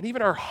and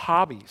even our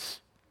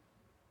hobbies,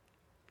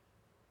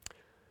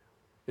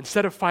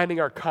 instead of finding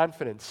our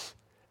confidence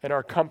and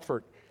our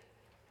comfort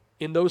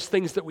in those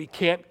things that we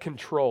can't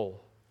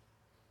control,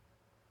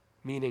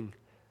 meaning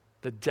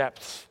the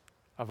depths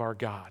of our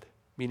God,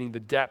 meaning the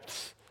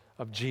depths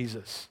of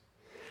Jesus.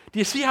 Do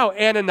you see how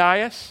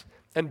Ananias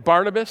and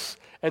Barnabas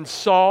and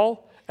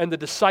Saul and the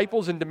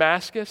disciples in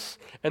Damascus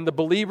and the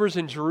believers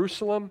in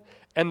Jerusalem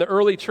and the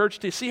early church,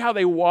 do you see how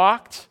they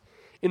walked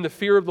in the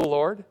fear of the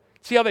Lord?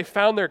 See how they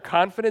found their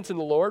confidence in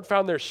the Lord,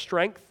 found their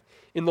strength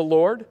in the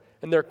Lord,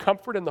 and their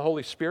comfort in the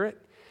Holy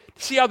Spirit?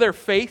 See how their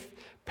faith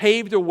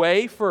paved a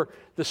way for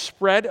the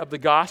spread of the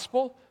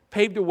gospel,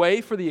 paved a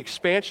way for the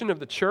expansion of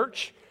the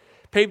church,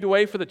 paved a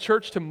way for the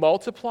church to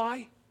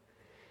multiply?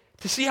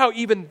 To see how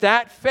even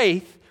that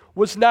faith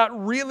was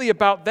not really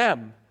about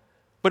them,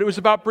 but it was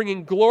about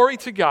bringing glory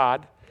to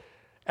God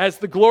as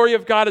the glory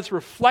of God is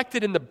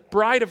reflected in the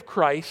bride of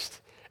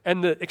Christ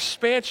and the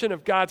expansion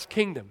of God's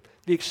kingdom,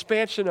 the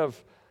expansion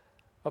of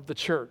the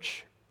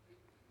church,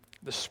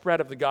 the spread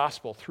of the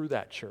gospel through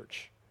that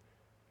church.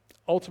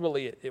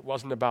 Ultimately, it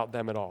wasn't about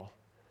them at all.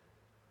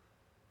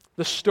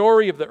 The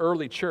story of the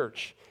early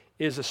church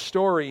is a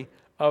story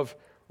of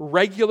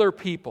regular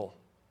people,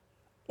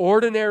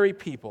 ordinary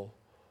people,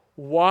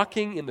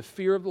 walking in the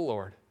fear of the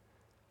Lord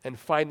and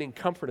finding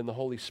comfort in the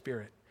Holy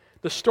Spirit.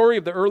 The story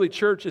of the early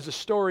church is a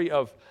story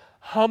of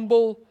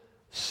humble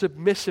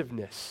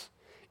submissiveness.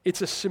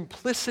 It's a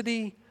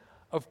simplicity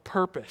of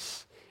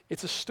purpose.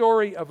 It's a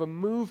story of a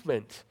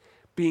movement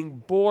being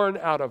born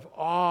out of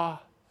awe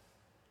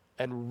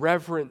and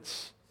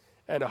reverence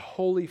and a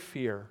holy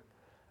fear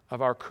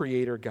of our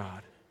Creator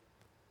God.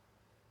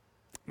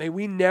 May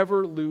we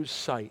never lose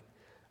sight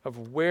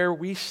of where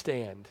we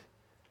stand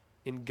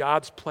in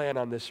God's plan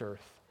on this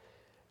earth,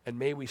 and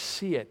may we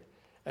see it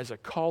as a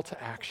call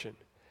to action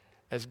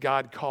as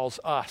God calls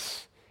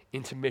us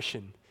into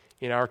mission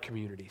in our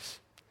communities.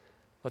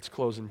 Let's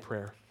close in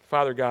prayer.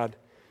 Father God,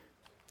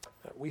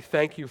 we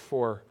thank you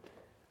for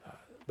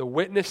the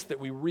witness that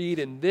we read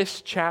in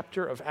this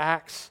chapter of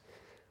Acts.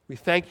 We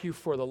thank you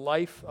for the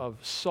life of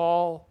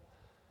Saul,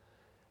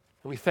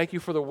 and we thank you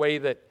for the way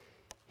that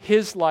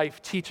his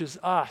life teaches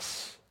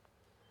us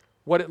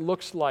what it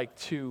looks like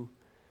to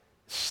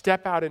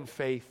step out in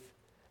faith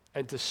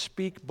and to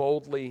speak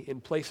boldly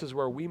in places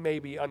where we may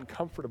be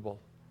uncomfortable,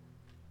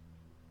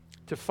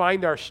 to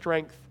find our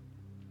strength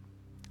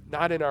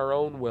not in our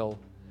own will,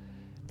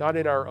 not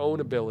in our own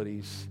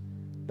abilities,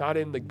 not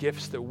in the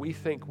gifts that we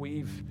think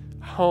we've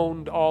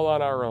honed all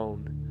on our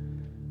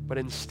own, but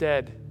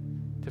instead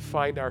to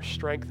find our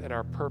strength and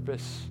our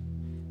purpose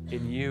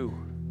in you.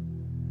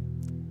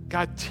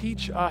 God,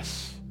 teach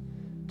us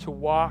to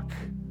walk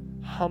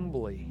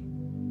humbly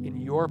in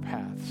your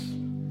paths.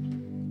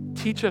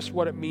 Teach us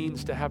what it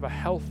means to have a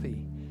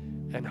healthy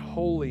and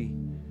holy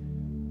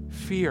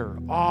fear,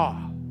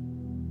 awe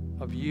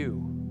of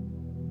you.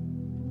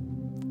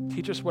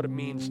 Teach us what it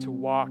means to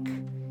walk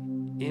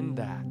in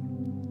that.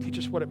 Teach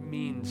us what it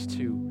means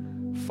to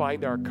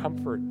find our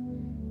comfort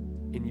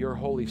in your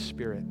Holy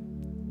Spirit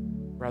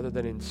rather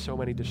than in so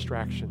many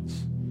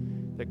distractions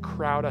that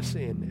crowd us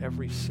in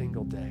every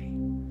single day.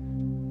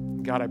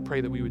 God, I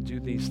pray that we would do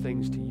these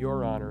things to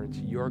your honor and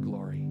to your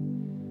glory.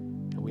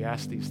 And we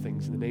ask these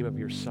things in the name of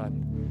your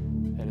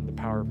Son and in the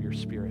power of your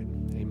Spirit.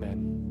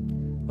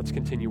 Amen. Let's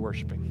continue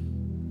worshiping.